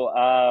 So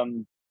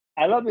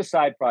I love the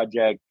side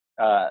project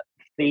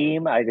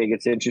theme. I think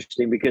it's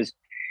interesting because,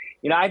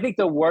 you know, I think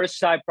the worst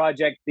side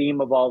project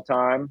theme of all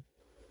time,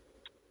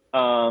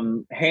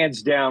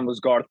 hands down,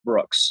 was Garth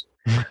Brooks.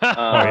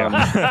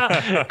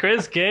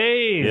 Chris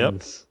Gaines.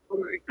 Yep.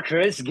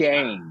 Chris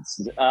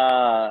Gaines.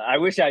 I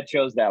wish I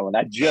chose that one.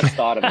 I just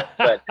thought of it,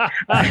 but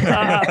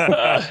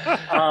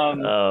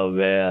oh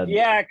man,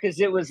 yeah, because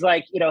it was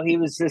like, you know, he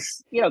was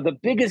this, you know, the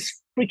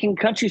biggest freaking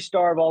country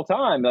star of all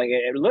time. Like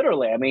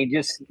literally, I mean,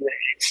 just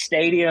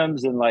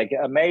stadiums and like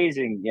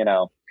amazing, you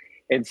know.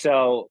 And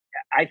so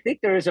I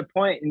think there is a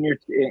point in your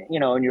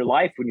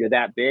life when you're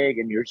that big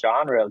in your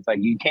genre, it's like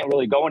you can't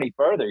really go any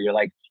further. You're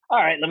like, all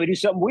right, let me do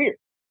something weird,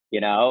 you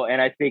know.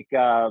 And I think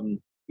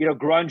you know,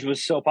 grunge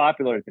was so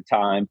popular at the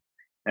time.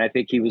 And I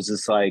think he was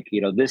just like, you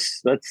know,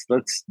 let's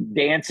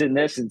dance in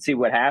this and see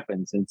what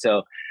happens. And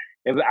so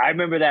I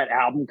remember that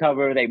album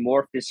cover, they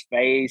morphed his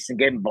face and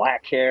gave him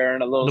black hair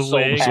and a little soul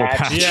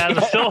patch. Yeah,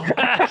 the soul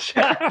patch.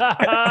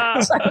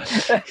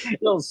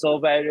 Little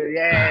soul patch.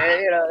 Yeah,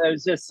 you know, it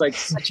was just like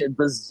such a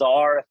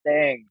bizarre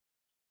thing.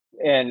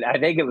 And I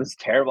think it was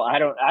terrible. I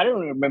don't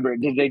remember.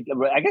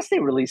 I guess they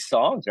released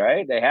songs,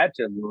 right? They had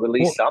to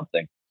release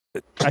something.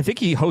 I think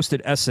he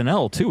hosted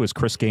SNL too as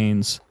Chris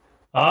Gaines.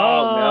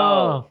 Oh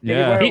no! Did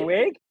he wear a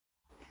wig?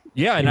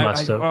 Yeah, and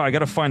I got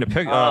to find a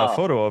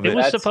photo of it. It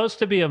was supposed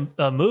to be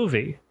a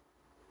movie.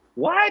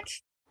 What?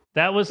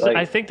 That was,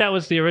 I think that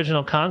was the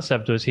original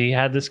concept. Was he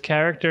had this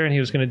character and he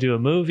was going to do a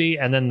movie,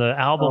 and then the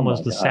album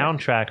was the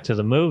soundtrack to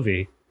the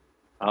movie.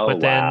 Oh, but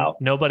then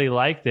nobody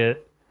liked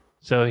it,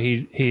 so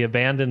he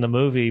abandoned the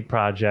movie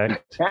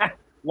project.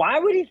 Why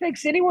would he think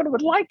anyone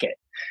would like it?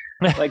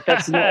 Like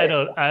that's I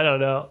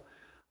don't know.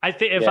 I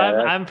think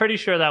I'm pretty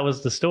sure that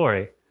was the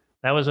story.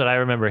 That was what I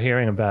remember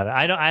hearing about it.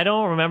 I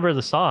don't remember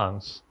the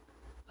songs.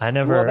 I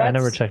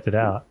never checked it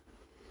out.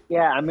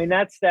 Yeah, I mean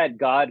that's that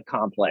God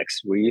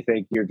complex where you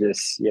think you're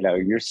just, you know,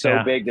 you're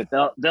so big that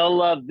they'll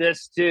love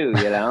this too,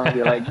 you know?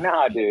 You're like,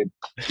 nah, dude.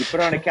 You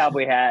put on a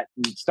cowboy hat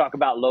and talk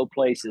about low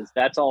places.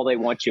 That's all they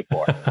want you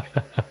for.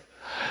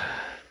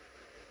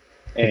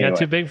 He got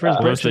too big for his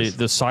britches.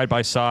 The side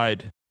by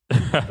side.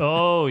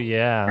 Oh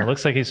yeah,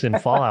 looks like he's in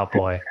Fall Out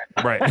Boy.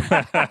 Right.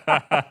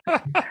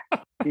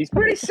 He's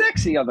pretty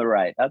sexy on the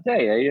right. I'll tell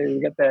you.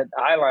 You got that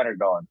eyeliner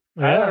going.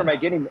 Yeah. Eyeliner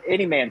make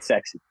any man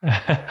sexy.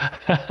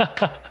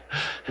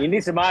 You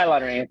need some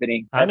eyeliner,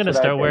 Anthony. I'm going to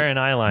start wearing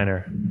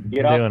eyeliner.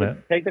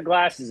 Take the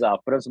glasses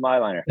off. Put on some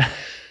eyeliner.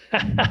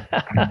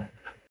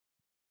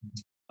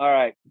 All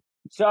right.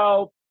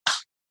 So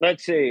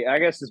let's see. I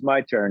guess it's my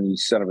turn, you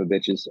son of a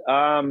bitches.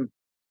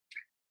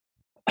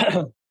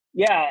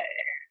 Yeah.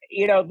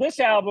 This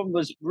album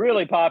was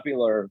really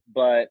popular,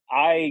 but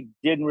I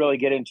didn't really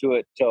get into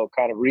it till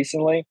kind of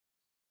recently.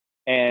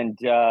 And,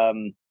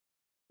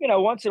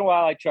 once in a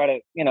while I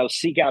try to,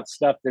 seek out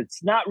stuff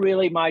that's not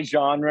really my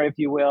genre, if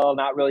you will,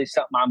 not really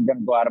something I'm going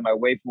to go out of my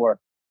way for.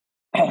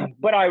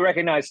 But I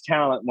recognize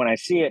talent when I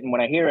see it and when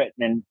I hear it.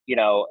 And,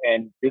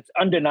 and it's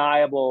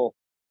undeniable,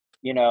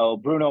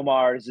 Bruno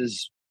Mars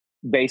is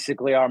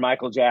basically our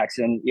Michael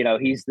Jackson.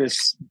 He's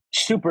this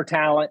super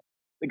talent.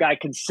 The guy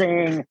can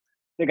sing.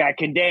 The guy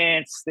can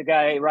dance. The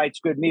guy writes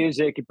good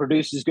music. He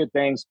produces good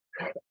things.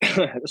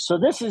 So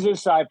this is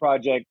his side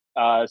project,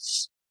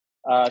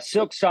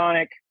 Silk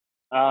Sonic.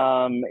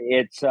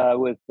 It's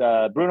with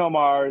Bruno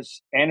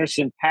Mars,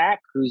 Anderson .Paak,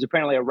 who's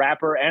apparently a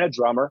rapper and a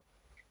drummer.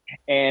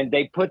 And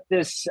they put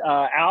this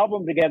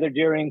album together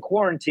during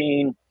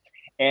quarantine,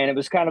 and it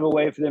was kind of a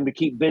way for them to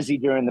keep busy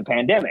during the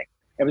pandemic.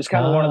 It was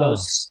kind of one of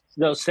those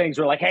things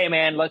where like, hey,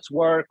 man, let's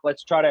work.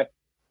 Let's try to,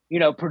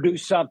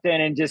 produce something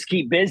and just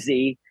keep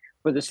busy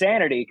for the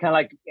sanity. Kind of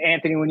like,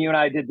 Anthony, when you and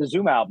I did the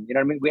Zoom album, you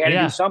know what I mean? We had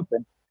to do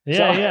something.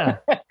 Yeah.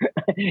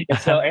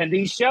 And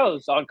these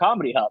shows on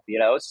ComedyHub,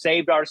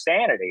 saved our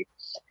sanity.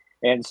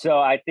 And so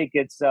I think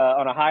it's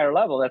on a higher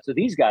level. That's what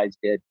these guys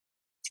did.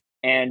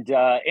 And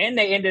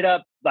they ended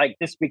up like,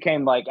 this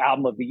became like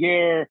album of the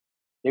year.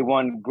 They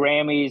won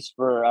Grammys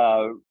for,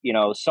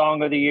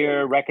 song of the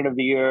year, record of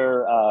the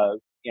year,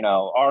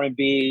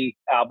 R&B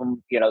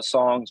album,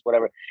 songs,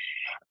 whatever.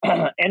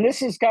 And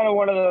this is kind of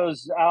one of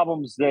those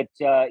albums that,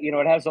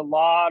 it has a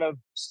lot of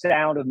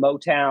sound of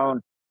Motown.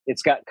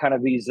 It's got kind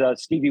of these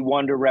Stevie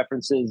Wonder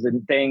references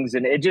and things.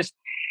 And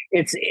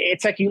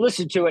it's like you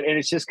listen to it and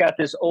it's just got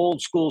this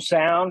old school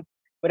sound,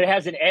 but it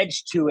has an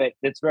edge to it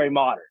that's very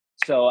modern.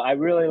 So I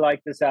really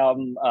like this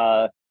album.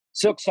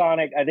 Silk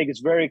Sonic, I think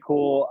it's very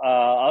cool.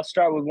 I'll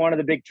start with one of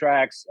the big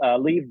tracks,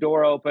 Leave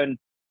Door Open,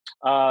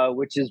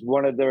 which is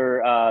one of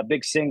their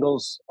big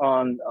singles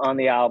on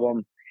the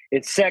album.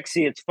 It's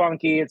sexy, it's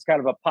funky, it's kind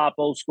of a pop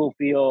old school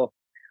feel.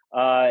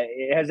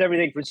 It has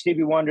everything from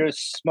Stevie Wonder,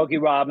 Smokey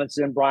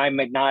Robinson, Brian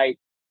McKnight.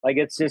 Like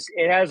it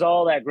has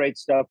all that great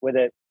stuff with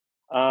it.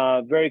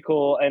 Very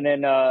cool. And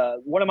then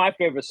one of my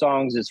favorite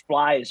songs is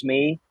Fly As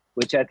Me,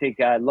 which I think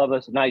I love,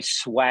 a nice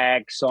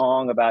swag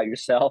song about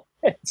yourself.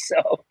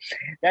 So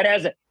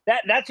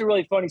that's a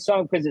really funny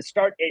song because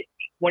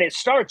when it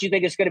starts, you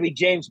think it's going to be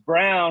James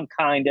Brown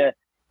kind of,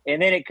 and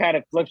then it kind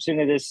of flips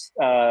into this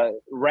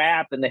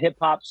rap and the hip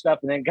hop stuff,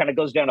 and then kind of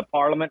goes down a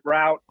Parliament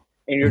route,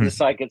 and you're just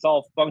like, it's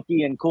all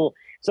funky and cool.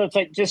 So it's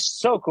like just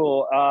so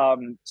cool.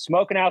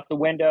 Smoking Out the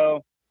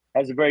Window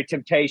has a very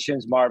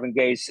Temptations, Marvin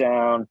Gaye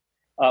sound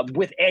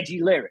with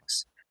edgy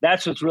lyrics.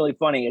 That's what's really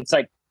funny. It's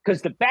like,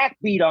 because the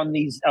backbeat on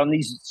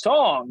these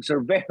songs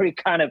are very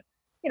kind of,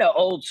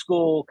 old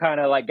school, kind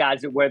of like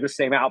guys that wear the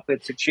same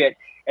outfits and shit.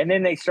 And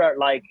then they start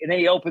and then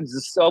he opens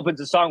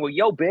the song with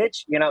 "Yo,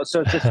 bitch,"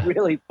 so it's just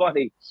really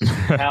funny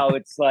how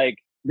it's like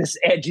this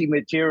edgy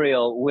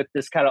material with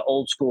this kind of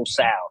old school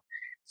sound.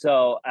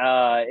 So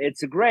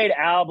it's a great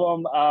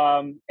album.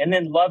 And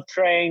then Love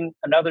Train,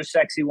 another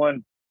sexy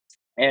one.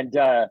 And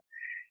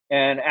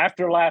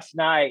after last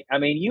night, I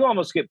mean, you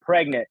almost get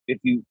pregnant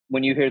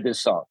when you hear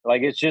this song.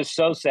 Like, it's just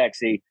so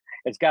sexy.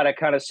 It's got a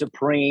kind of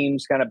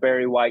Supremes, kind of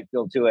Barry White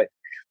feel to it.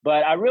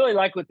 But I really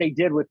like what they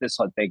did with this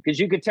whole thing, because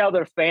you could tell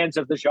they're fans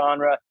of the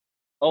genre,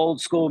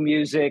 old school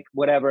music,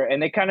 whatever.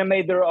 And they kind of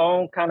made their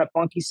own kind of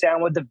funky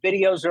sound with the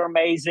videos are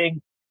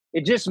amazing.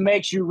 It just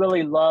makes you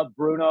really love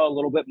Bruno a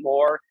little bit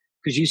more,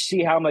 because you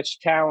see how much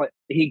talent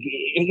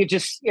he could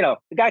just, the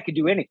guy could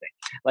do anything.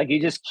 Like, he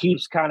just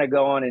keeps kind of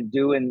going and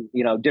doing,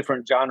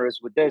 different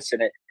genres with this.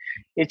 And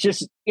it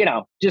just,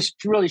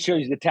 just really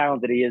shows you the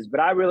talent that he is.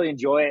 But I really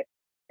enjoy it.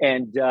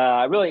 And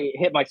I really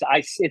hit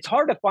it's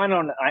hard to find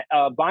on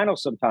vinyl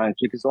sometimes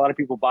because a lot of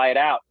people buy it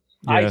out.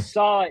 Yeah. I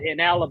saw it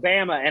in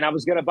Alabama and I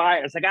was going to buy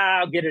it. I was like,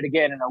 I'll get it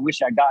again. And I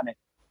wish I'd gotten it.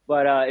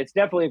 But it's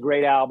definitely a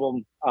great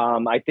album.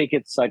 I think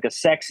it's like a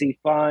sexy,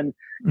 fun,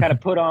 kind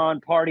of put on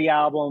party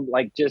album.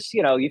 Like, just,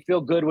 you feel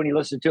good when you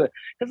listen to it.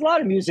 There's a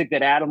lot of music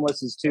that Adam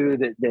listens to,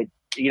 that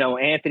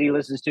Anthony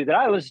listens to, that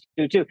I listen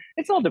to too.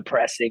 It's all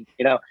depressing,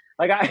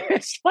 Like,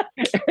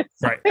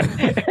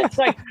 it's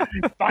like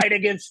Fight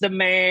Against the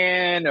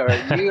Man, or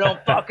You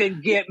Don't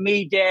Fucking Get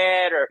Me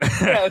Dead, or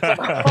it's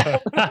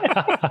like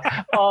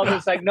all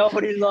this, like,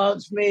 Nobody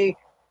Loves Me.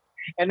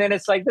 And then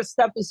it's like, this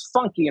stuff is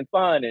funky and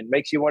fun and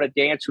makes you want to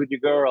dance with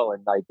your girl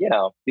and, like,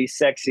 be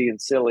sexy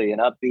and silly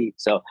and upbeat.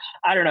 So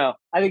I don't know.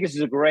 I think this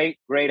is a great,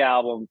 great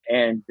album.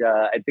 And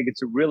I think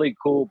it's a really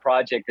cool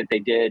project that they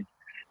did.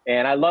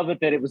 And I love it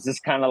that it was this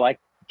kind of like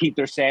keep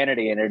their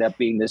sanity and ended up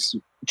being this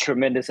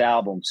tremendous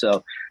album.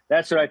 So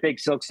that's what I think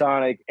Silk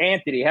Sonic.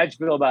 Anthony, how'd you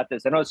feel about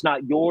this? I know it's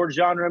not your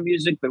genre of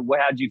music, but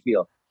how'd you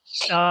feel?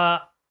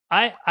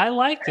 I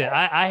liked it.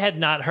 I had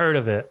not heard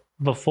of it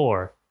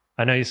before.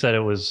 I know you said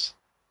it was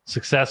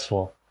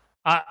successful.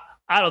 I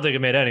don't think it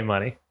made any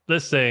money.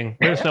 This thing,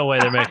 there's no way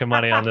they're making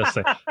money on this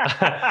thing.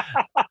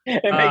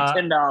 It made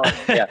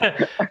 $10.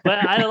 Yeah. But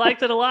I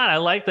liked it a lot. I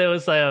liked that it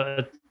was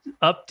a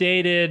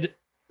updated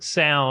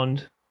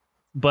sound,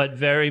 but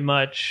very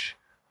much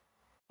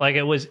like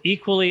it was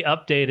equally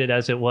updated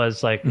as it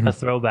was like a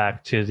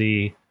throwback to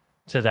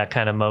that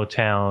kind of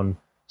Motown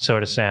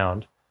sort of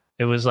sound.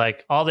 It was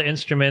like all the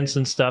instruments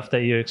and stuff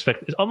that you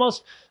expect. It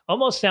almost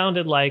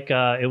sounded like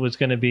it was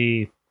going to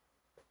be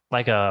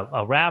like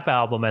a rap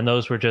album, and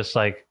those were just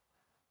like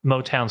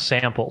Motown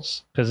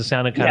samples because it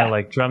sounded kind of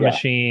like drum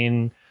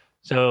machine.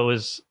 So it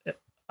was.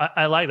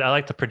 I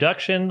liked the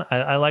production.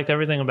 I liked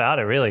everything about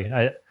it. Really,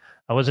 I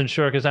wasn't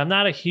sure because I'm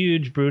not a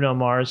huge Bruno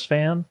Mars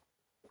fan.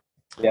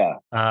 Yeah.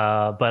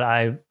 But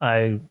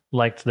I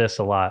liked this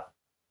a lot.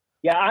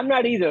 Yeah, I'm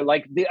not either.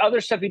 Like the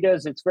other stuff he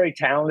does, it's very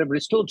talented, but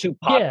it's still too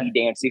poppy,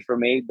 dancey for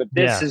me. But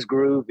this is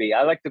groovy.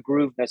 I like the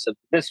grooviness of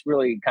this.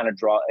 Really kind of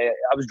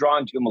I was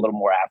drawn to him a little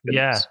more after.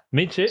 Yeah, this.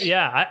 Me too.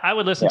 Yeah, I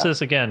would listen to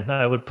this again.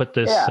 I would put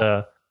this.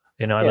 I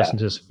listened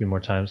to this a few more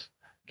times.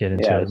 Get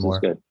into it more.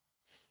 Good.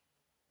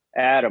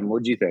 Adam,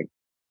 what'd you think?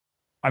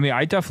 I mean,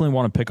 I definitely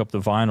want to pick up the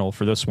vinyl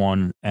for this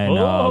one, and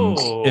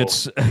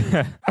it's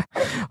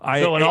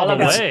going all the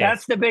way.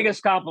 That's the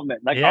biggest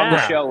compliment. Like on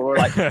the show, we're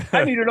like,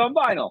 I need it on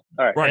vinyl.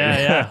 All right,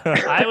 Yeah.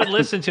 I would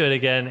listen to it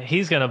again.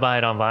 He's gonna buy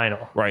it on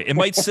vinyl. Right. It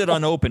might sit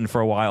unopened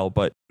for a while,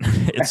 but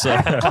it's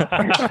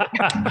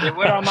it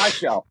went on my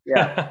shelf.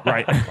 Yeah.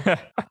 Right.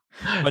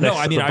 But no,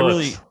 I mean, I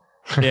really.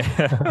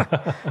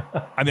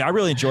 Yeah. I mean, I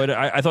really enjoyed it.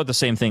 I thought the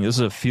same thing. This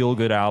is a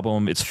feel-good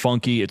album. It's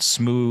funky. It's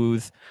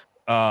smooth.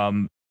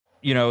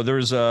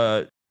 There's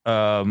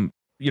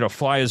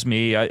Fly As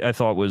Me, I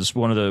thought was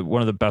one of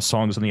the best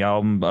songs on the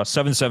album.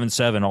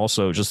 777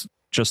 also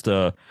just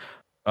a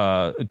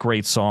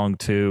great song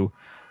too.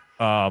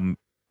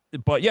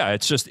 But yeah,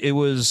 it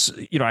was,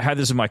 I had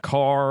this in my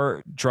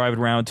car driving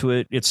around to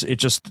it. It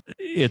just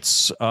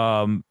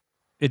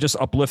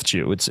uplifts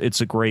you.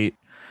 It's a great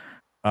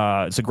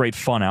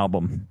fun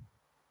album.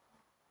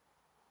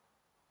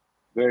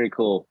 Very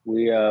cool.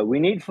 We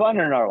need fun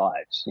in our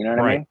lives. You know what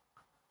I mean?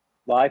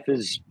 Life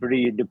is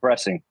pretty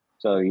depressing.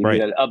 So you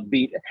need an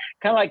upbeat,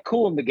 kind of like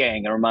Kool and the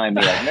Gang. It remind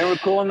me. Remember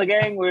Kool and the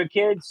Gang? We were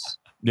kids.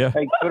 Yeah.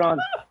 Like put on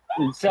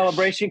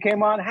Celebration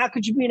came on. How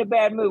could you be in a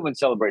bad mood when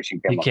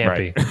Celebration came on? You can't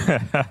be.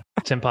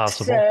 It's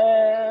impossible.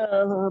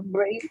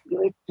 Celebrate.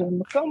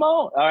 Come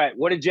on. All right.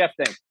 What did Jeff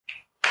think?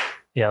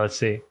 Yeah, let's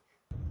see.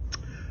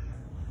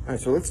 All right,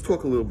 so let's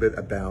talk a little bit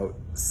about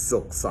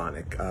Silk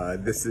Sonic.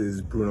 This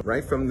is Bruno,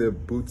 right from the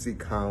Bootsy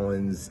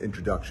Collins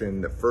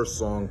introduction, the first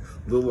song,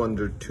 a little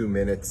under 2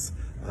 minutes.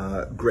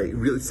 Great, it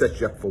really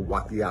sets you up for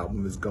what the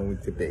album is going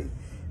to be.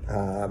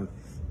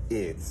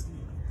 It's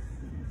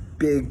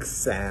big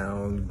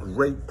sound,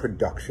 great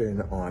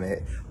production on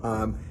it.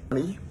 The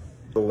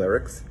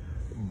lyrics,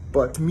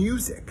 but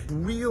music,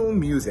 real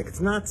music.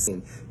 It's not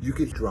seen. You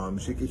could hear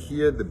drums, you could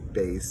hear the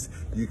bass,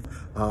 you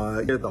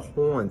hear the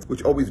horns,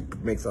 which always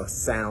makes a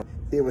sound.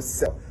 It was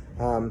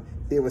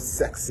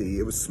sexy,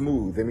 it was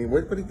smooth. I mean,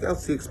 what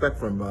else do you expect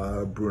from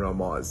Bruno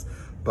Mars?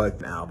 But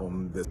an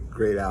album, this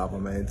great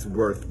album, and it's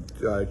worth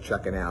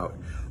checking out.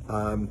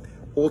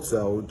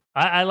 Also,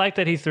 I like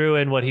that he threw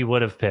in what he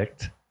would have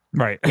picked.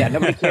 Right. Yeah,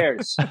 nobody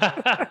cares.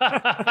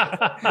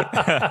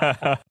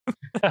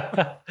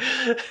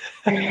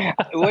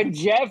 When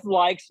Jeff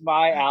likes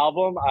my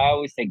album, I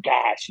always think, gosh,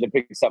 I should have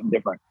picked something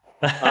different.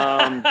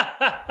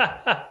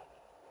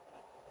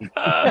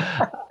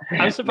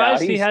 I'm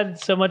surprised he had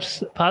so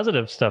much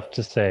positive stuff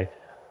to say.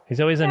 He's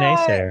always a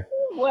naysayer.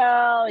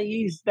 Well,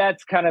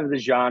 that's kind of the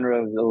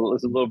genre of a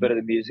little bit of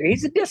the music.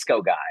 He's a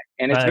disco guy,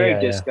 and it's very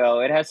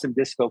disco. It has some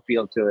disco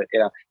feel to it.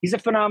 He's a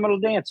phenomenal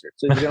dancer,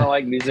 so he's gonna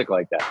like music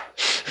like that.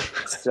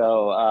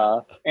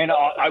 So, and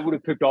I would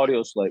have picked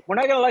Audio Slave. We're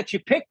not gonna let you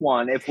pick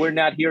one if we're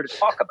not here to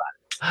talk about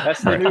it.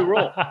 That's the new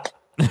rule.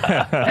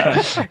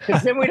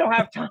 Because then we don't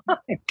have time.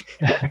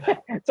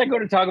 It's like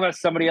going to talk about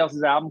somebody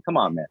else's album. Come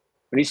on, man.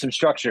 We need some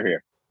structure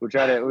here. We're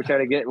trying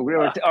to get. We're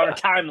on a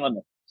time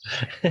limit.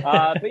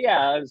 But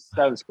yeah,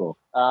 that was cool.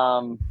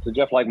 So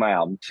Jeff liked my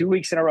album 2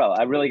 weeks in a row.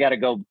 I really got to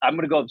go. I'm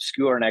going to go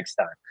obscure next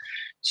time.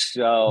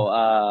 So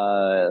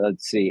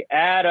let's see,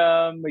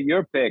 Adam,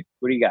 your pick.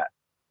 What do you got?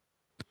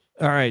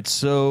 All right,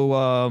 so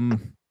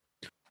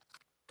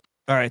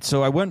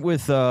I went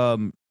with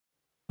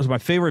was my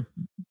favorite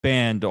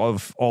band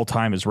of all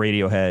time is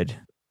Radiohead,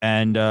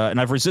 and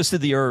I've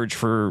resisted the urge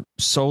for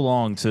so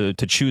long to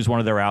choose one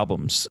of their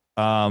albums.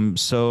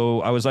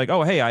 So I was like,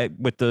 oh hey,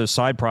 with the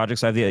side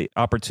projects, I have the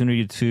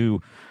opportunity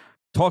to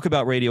talk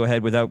about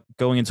Radiohead without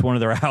going into one of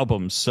their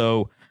albums.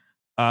 So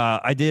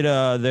I did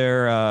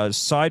their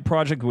side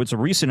project, which is a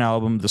recent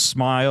album, The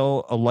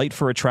Smile, A Light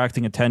for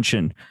Attracting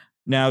Attention.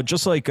 Now,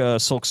 just like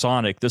Silk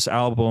Sonic, this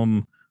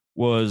album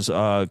was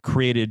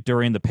created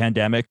during the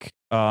pandemic.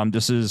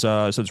 This is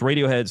so it's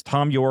Radiohead's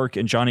Tom York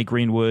and Johnny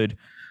Greenwood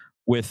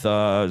with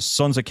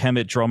Sons of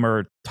Kemet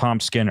drummer Tom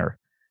Skinner.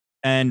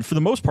 And for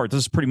the most part, this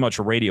is pretty much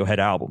a Radiohead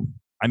album.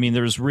 I mean,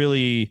 there's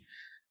really,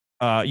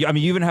 you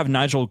even have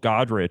Nigel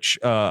Godrich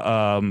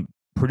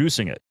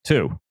producing it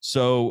too.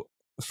 So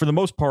for the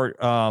most part,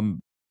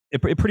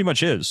 it pretty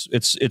much is.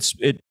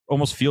 It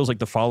almost feels like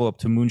the follow up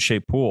to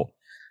Moonshaped Pool.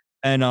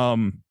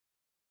 And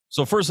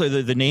so firstly,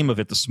 the name of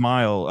it, The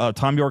Smile.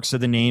 Tom York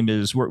said the name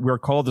is we're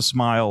called The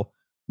Smile,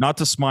 not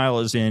to smile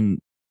as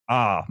in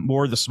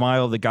more the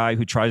smile of the guy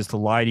who tries to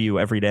lie to you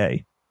every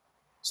day.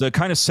 So it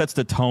kind of sets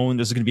the tone.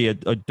 This is going to be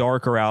a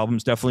darker album.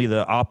 It's definitely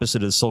the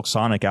opposite of the Silk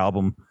Sonic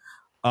album.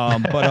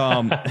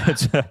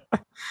 It's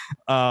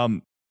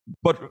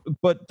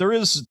but there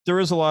is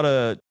a lot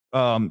of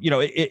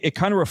it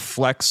kind of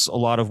reflects a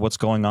lot of what's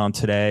going on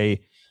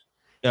today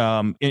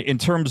in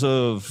terms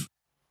of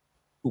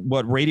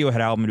what Radiohead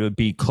album it would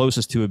be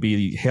closest to would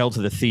be Hail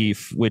to the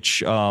Thief,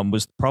 which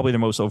was probably the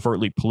most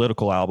overtly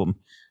political album.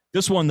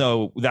 This one,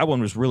 though, that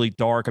one was really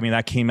dark. I mean,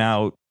 that came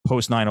out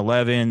post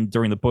 9/11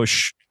 during the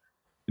Bush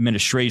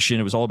administration.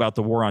 It was all about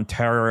the war on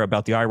terror,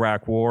 about the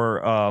Iraq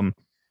war.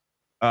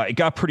 It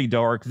got pretty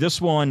dark.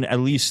 This one, at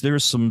least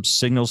there's some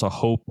signals of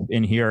hope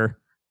in here.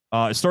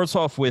 It starts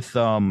off with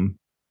The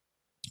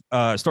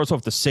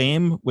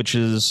Same, which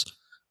is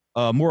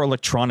a more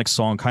electronic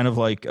song, kind of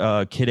like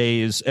Kid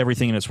A's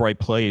Everything in Its Right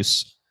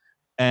Place.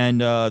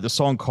 And the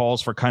song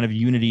calls for kind of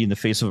unity in the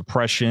face of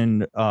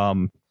oppression.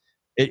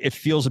 It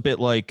feels a bit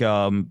like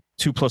 2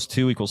 +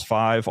 2 =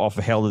 5 off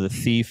of Hail to the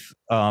Thief.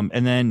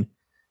 And then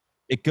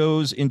it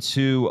goes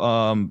into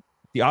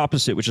the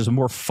opposite, which is a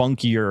more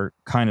funkier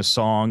kind of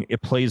song.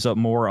 It plays up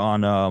more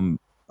on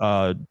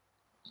Sons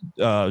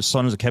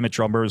of Kemet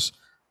drummers,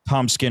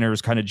 Tom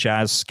Skinner's kind of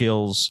jazz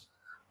skills.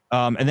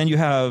 And then you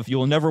have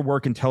You'll Never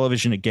Work in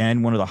Television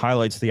Again, one of the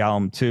highlights of the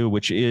album too,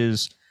 which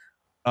is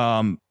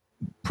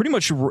pretty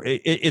much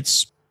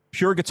it's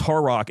pure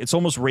guitar rock. It's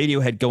almost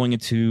Radiohead going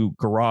into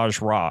garage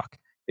rock.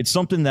 It's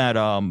something that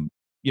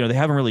they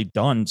haven't really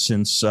done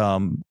since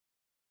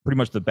pretty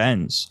much the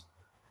Bends.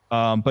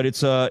 But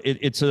it's a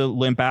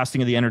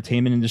lambasting of the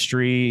entertainment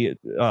industry,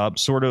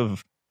 sort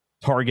of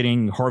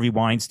targeting Harvey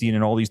Weinstein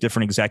and all these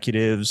different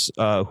executives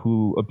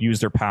who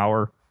abuse their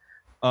power.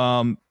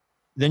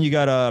 Then you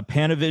got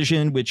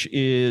Panavision, which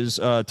is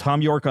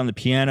Tom York on the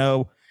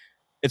piano.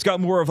 It's got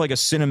more of like a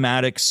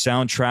cinematic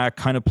soundtrack,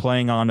 kind of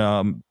playing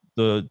on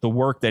the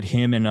work that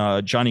him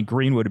and Johnny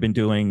Greenwood have been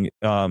doing,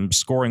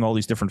 scoring all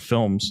these different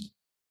films.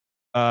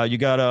 You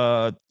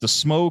got The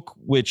Smoke,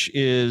 which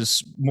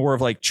is more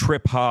of like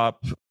trip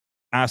hop,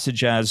 acid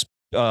jazz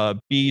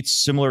beats,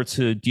 similar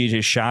to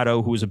DJ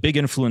Shadow, who was a big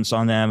influence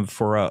on them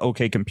for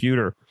OK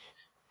Computer.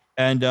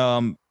 And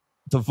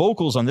the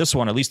vocals on this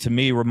one, at least to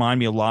me, remind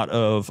me a lot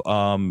of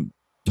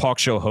Talk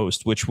Show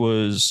Host, which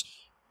was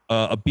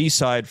a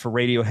B-side for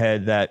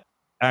Radiohead that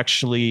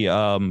actually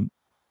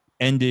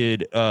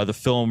ended the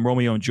film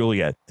Romeo and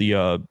Juliet,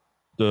 the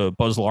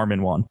Buzz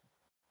Larman one.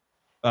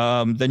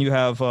 Then you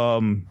have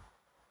one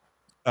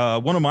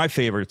of my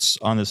favorites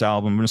on this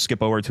album. I'm going to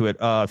skip over to it.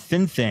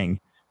 Thin Thing,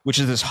 which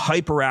is this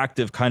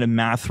hyperactive kind of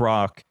math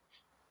rock.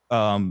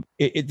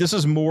 This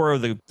is more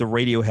of the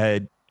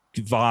Radiohead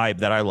vibe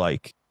that I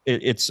like.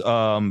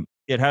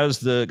 It has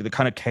the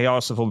kind of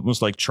chaos of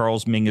almost like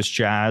Charles Mingus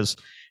jazz.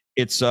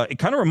 It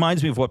kind of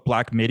reminds me of what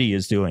Black Midi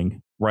is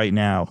doing right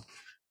now.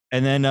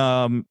 And then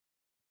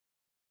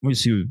let me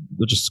see.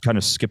 We'll just kind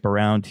of skip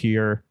around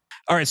here.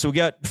 All right, so we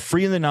got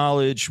Free in the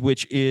Knowledge,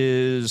 which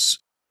is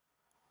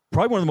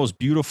probably one of the most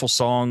beautiful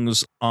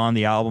songs on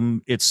the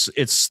album. It's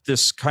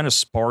this kind of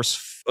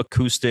sparse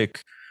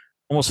acoustic,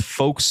 almost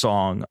folk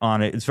song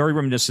on it. It's very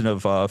reminiscent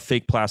of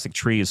Fake Plastic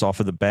Trees off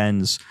of the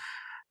Bends.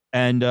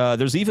 And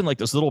there's even like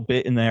this little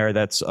bit in there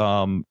that's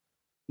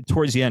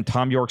towards the end,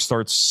 Tom York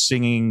starts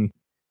singing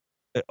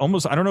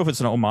almost, I don't know if it's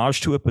an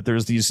homage to it, but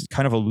there's these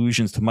kind of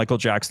allusions to Michael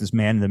Jackson's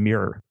Man in the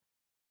Mirror.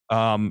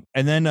 And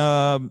then,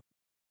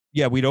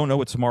 We Don't Know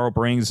What Tomorrow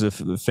Brings, a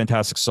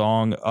fantastic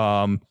song.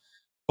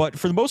 But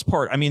for the most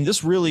part, I mean,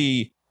 this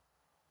really,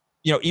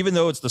 even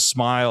though it's The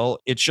Smile,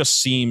 it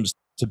just seems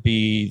to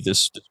be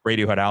this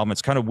Radiohead album.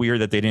 It's kind of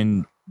weird that they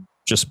didn't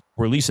just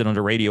release it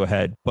under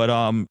Radiohead, but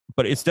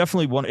it's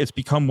definitely it's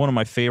become one of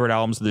my favorite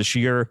albums of this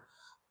year.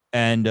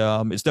 And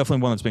it's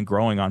definitely one that's been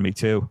growing on me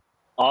too.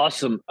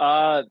 Awesome.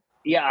 I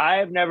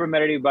have never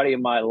met anybody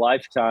in my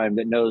lifetime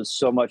that knows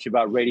so much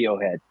about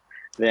Radiohead.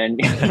 Then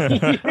this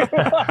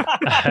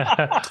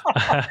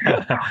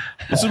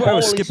is why I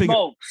was skipping.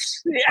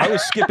 I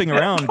was skipping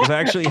around because I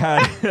actually had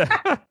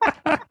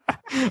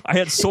I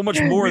had so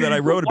much more that I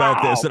wrote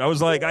about this, and I was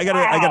like, I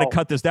gotta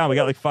cut this down. We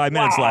got like 5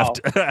 minutes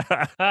left.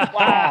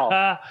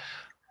 Wow.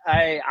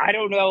 I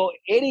don't know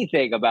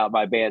anything about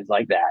my bands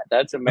like that.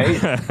 That's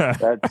amazing.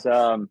 That's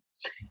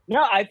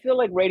I feel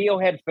like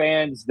Radiohead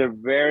fans, they're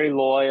very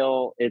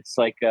loyal. It's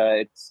like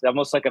it's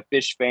almost like a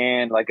fish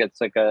fan. Like it's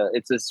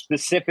a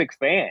specific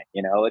fan,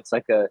 it's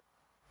like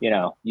you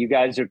know, you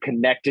guys are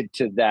connected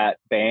to that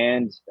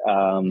band.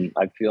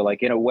 I feel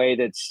like in a way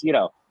that's, you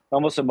know,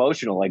 almost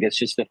emotional. Like it's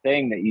just a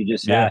thing that you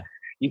just have.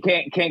 You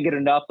can't get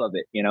enough of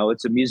it. You know,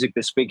 it's a music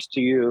that speaks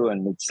to you,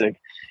 and it's like,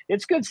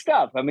 it's good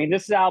stuff. I mean,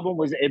 this album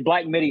was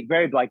Black Midi,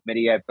 very Black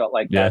Midi. I felt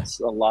like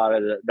that's a lot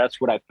of that's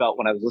what I felt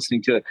when I was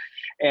listening to it.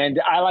 And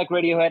I like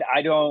Radiohead.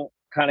 I don't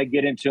kind of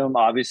get into them,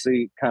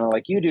 obviously, kind of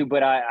like you do,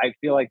 but I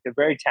feel like they're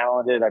very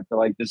talented. I feel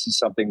like this is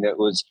something that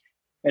was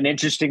an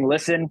interesting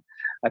listen.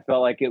 I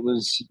felt like it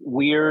was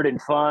weird and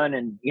fun,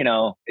 and you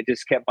know, it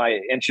just kept my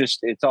interest.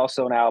 It's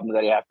also an album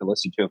that you have to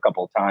listen to a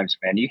couple of times,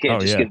 man. You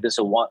can't give this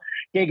a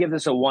can't give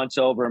this a once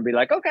over and be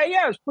like, okay,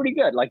 yeah, it's pretty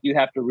good. Like you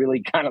have to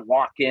really kind of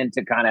lock in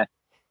to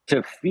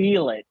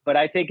feel it. But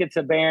I think it's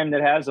a band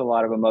that has a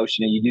lot of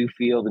emotion, and you do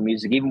feel the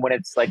music, even when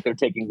it's like they're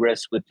taking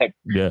risks with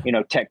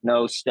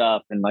techno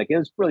stuff, and like it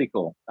was really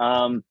cool.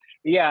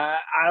 Yeah,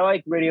 I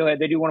like Radiohead.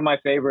 They do one of my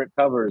favorite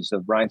covers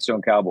of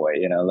Rhinestone Cowboy.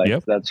 You know, like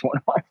that's one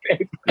of my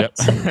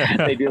favorites.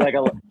 They do like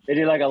a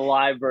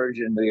live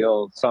version of the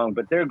old song,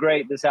 but they're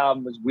great. This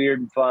album was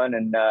weird and fun.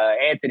 And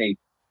Anthony,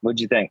 what'd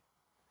you think?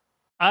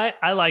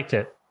 I liked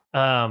it,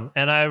 and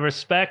I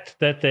respect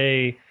that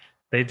they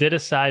did a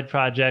side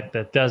project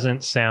that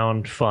doesn't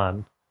sound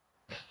fun.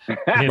 You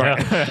know,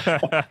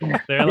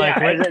 they're like,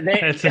 where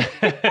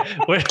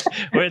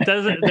it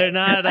doesn't. They're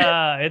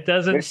not. It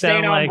doesn't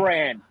sound like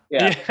brand.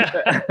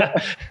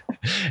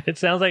 It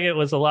sounds like it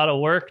was a lot of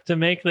work to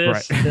make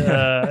this.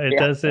 It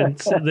doesn't.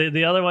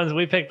 The other ones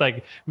we picked,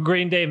 like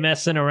Green Day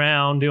messing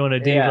around doing a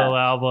Devo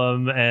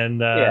album, and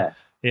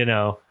you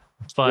know,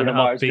 fun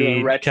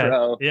upbeat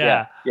retro.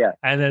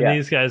 And then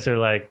these guys are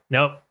like,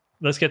 nope,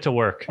 let's get to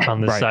work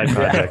on this side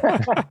project.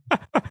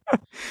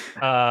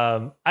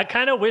 I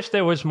kind of wish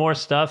there was more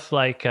stuff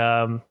like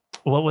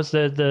what was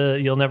the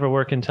You'll Never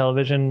Work in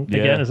Television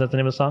Again? Is that the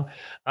name of the song?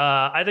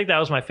 I think that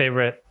was my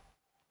favorite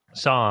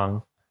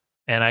song,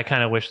 and I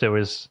kind of wish there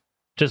was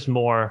just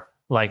more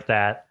like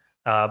that.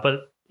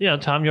 But you know,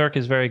 Tom York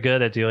is very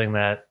good at doing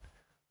that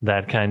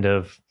kind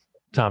of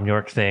Tom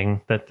York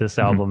thing that this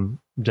album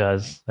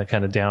does, that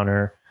kind of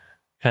downer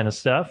kind of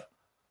stuff.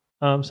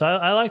 So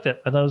I liked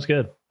it. I thought it was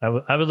good. I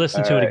would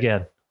listen to it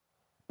again.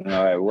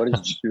 All right,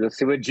 let's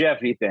see what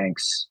Jeffy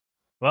thinks.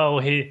 Well,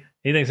 he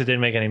thinks it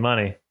didn't make any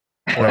money.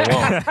 Or it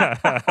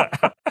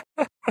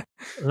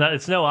won't.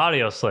 It's no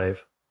Audio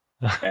Slave.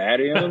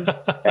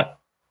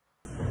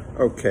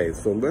 Okay,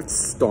 so let's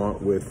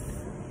start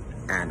with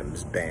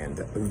Adam's band,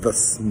 The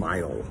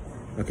Smile.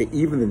 Okay,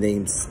 even the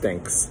name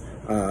stinks.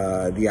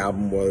 The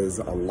album was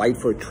a light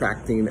for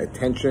attracting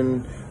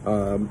attention.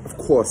 Of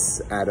course,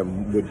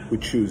 Adam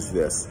would choose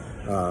this.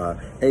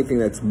 Anything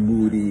that's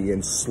moody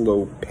and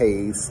slow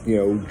paced, you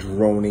know,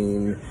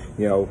 droning,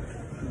 you know,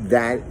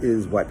 that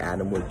is what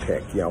Adam would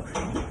pick. You know,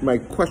 my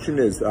question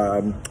is,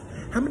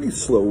 how many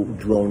slow,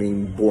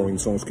 droning, boring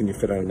songs can you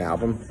fit on an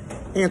album?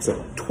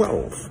 Answer,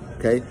 12,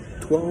 okay?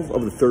 12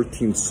 of the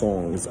 13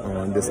 songs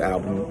on this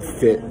album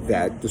fit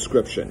that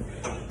description.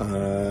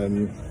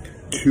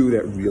 Two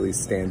that really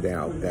stand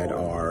out that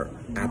are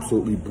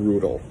absolutely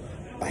brutal: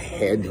 a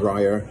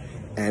hairdryer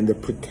and the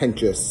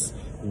pretentious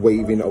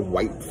waving a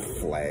white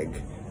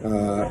flag.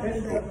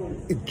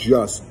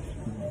 Just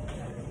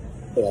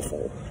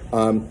awful.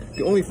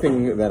 The only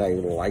thing that I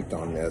liked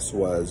on this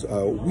was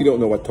We Don't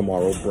Know What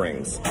Tomorrow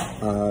Brings.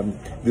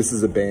 This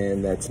is a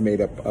band that's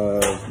made up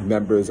of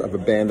members of a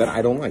band that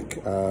I don't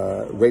like,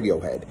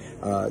 Radiohead.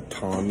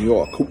 Tom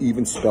York, who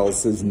even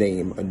spells his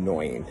name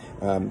annoying.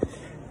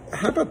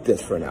 How about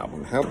this for an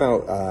album? How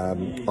about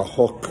a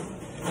hook?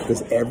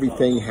 Does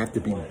everything have to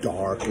be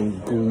dark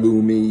and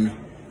gloomy?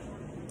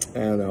 I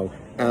don't know.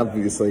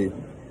 Obviously,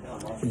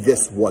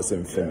 this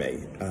wasn't for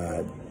me.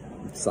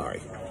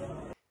 Sorry.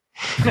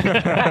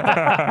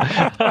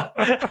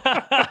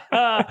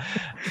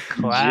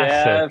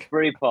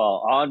 Jeffrey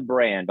Paul, on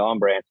brand.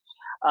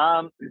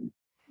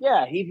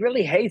 Yeah, he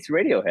really hates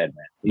Radiohead,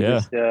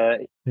 man.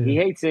 He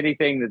hates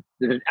anything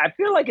that I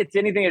feel like it's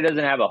anything that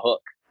doesn't have a hook.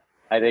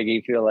 I think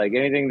he feel like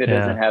anything that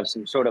doesn't have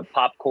some sort of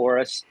pop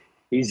chorus,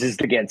 he's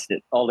just against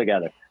it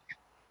altogether.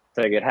 It's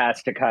like it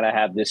has to kind of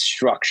have this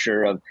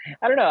structure of,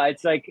 I don't know.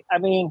 It's like, I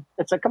mean,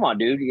 it's like, come on,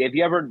 dude. Have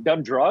you ever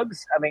done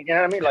drugs? I mean, you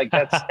know what I mean? Like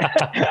that's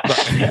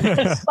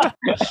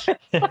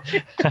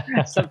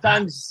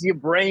sometimes your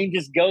brain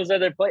just goes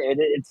other place.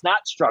 It's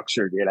not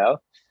structured, you know.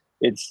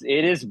 It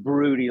is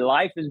broody.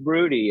 Life is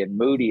broody and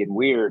moody and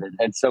weird, and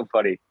it's so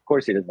funny. Of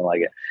course, he doesn't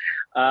like it.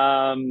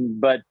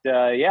 But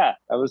yeah,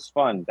 that was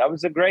fun. That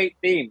was a great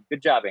theme.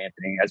 Good job,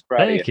 Anthony. I was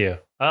proud of you. Thank you.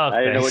 Oh,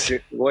 I didn't know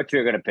what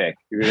you're gonna pick.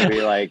 You're gonna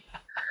be like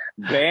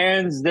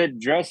bands that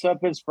dress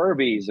up as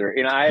Furbies, or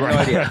you know, I had no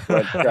idea.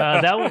 But,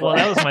 that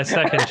was my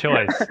second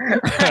choice.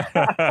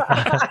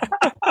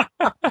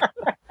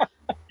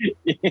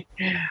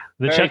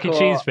 The Chuck E.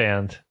 Cheese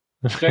band.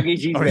 Chuck E.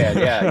 Cheese band,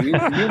 yeah. You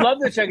love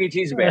the Chuck E.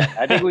 Cheese band.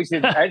 I think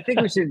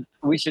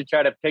we should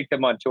try to pick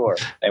them on tour,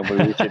 and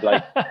we should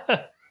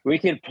we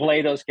could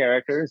play those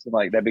characters.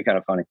 Like that'd be kind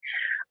of funny.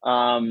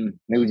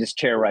 Maybe just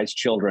terrorize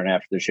children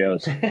after the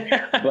shows.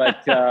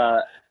 But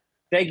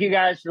Thank you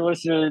guys for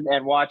listening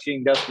and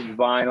watching Dustin's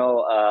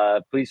Vinyl.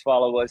 Please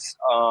follow us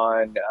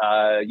on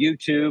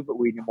YouTube.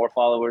 We need more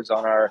followers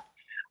on our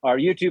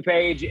YouTube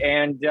page.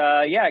 And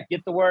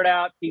get the word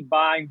out. Keep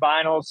buying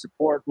vinyl.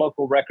 Support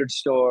local record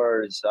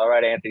stores. All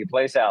right, Anthony,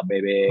 play us out,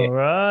 baby. All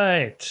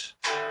right.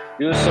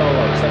 Do a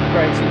solo. Something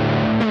crazy.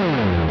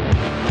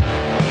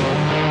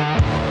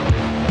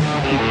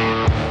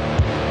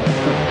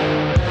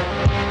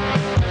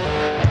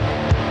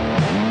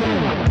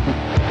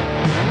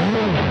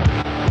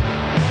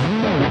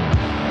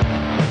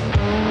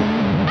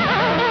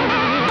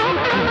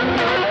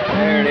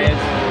 There it is.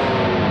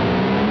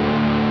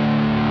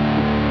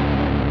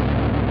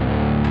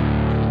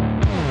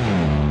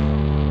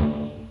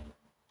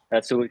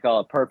 That's what we call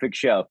a perfect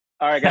show.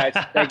 All right, guys.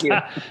 Thank you.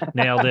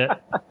 Nailed it.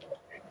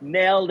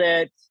 Nailed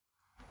it.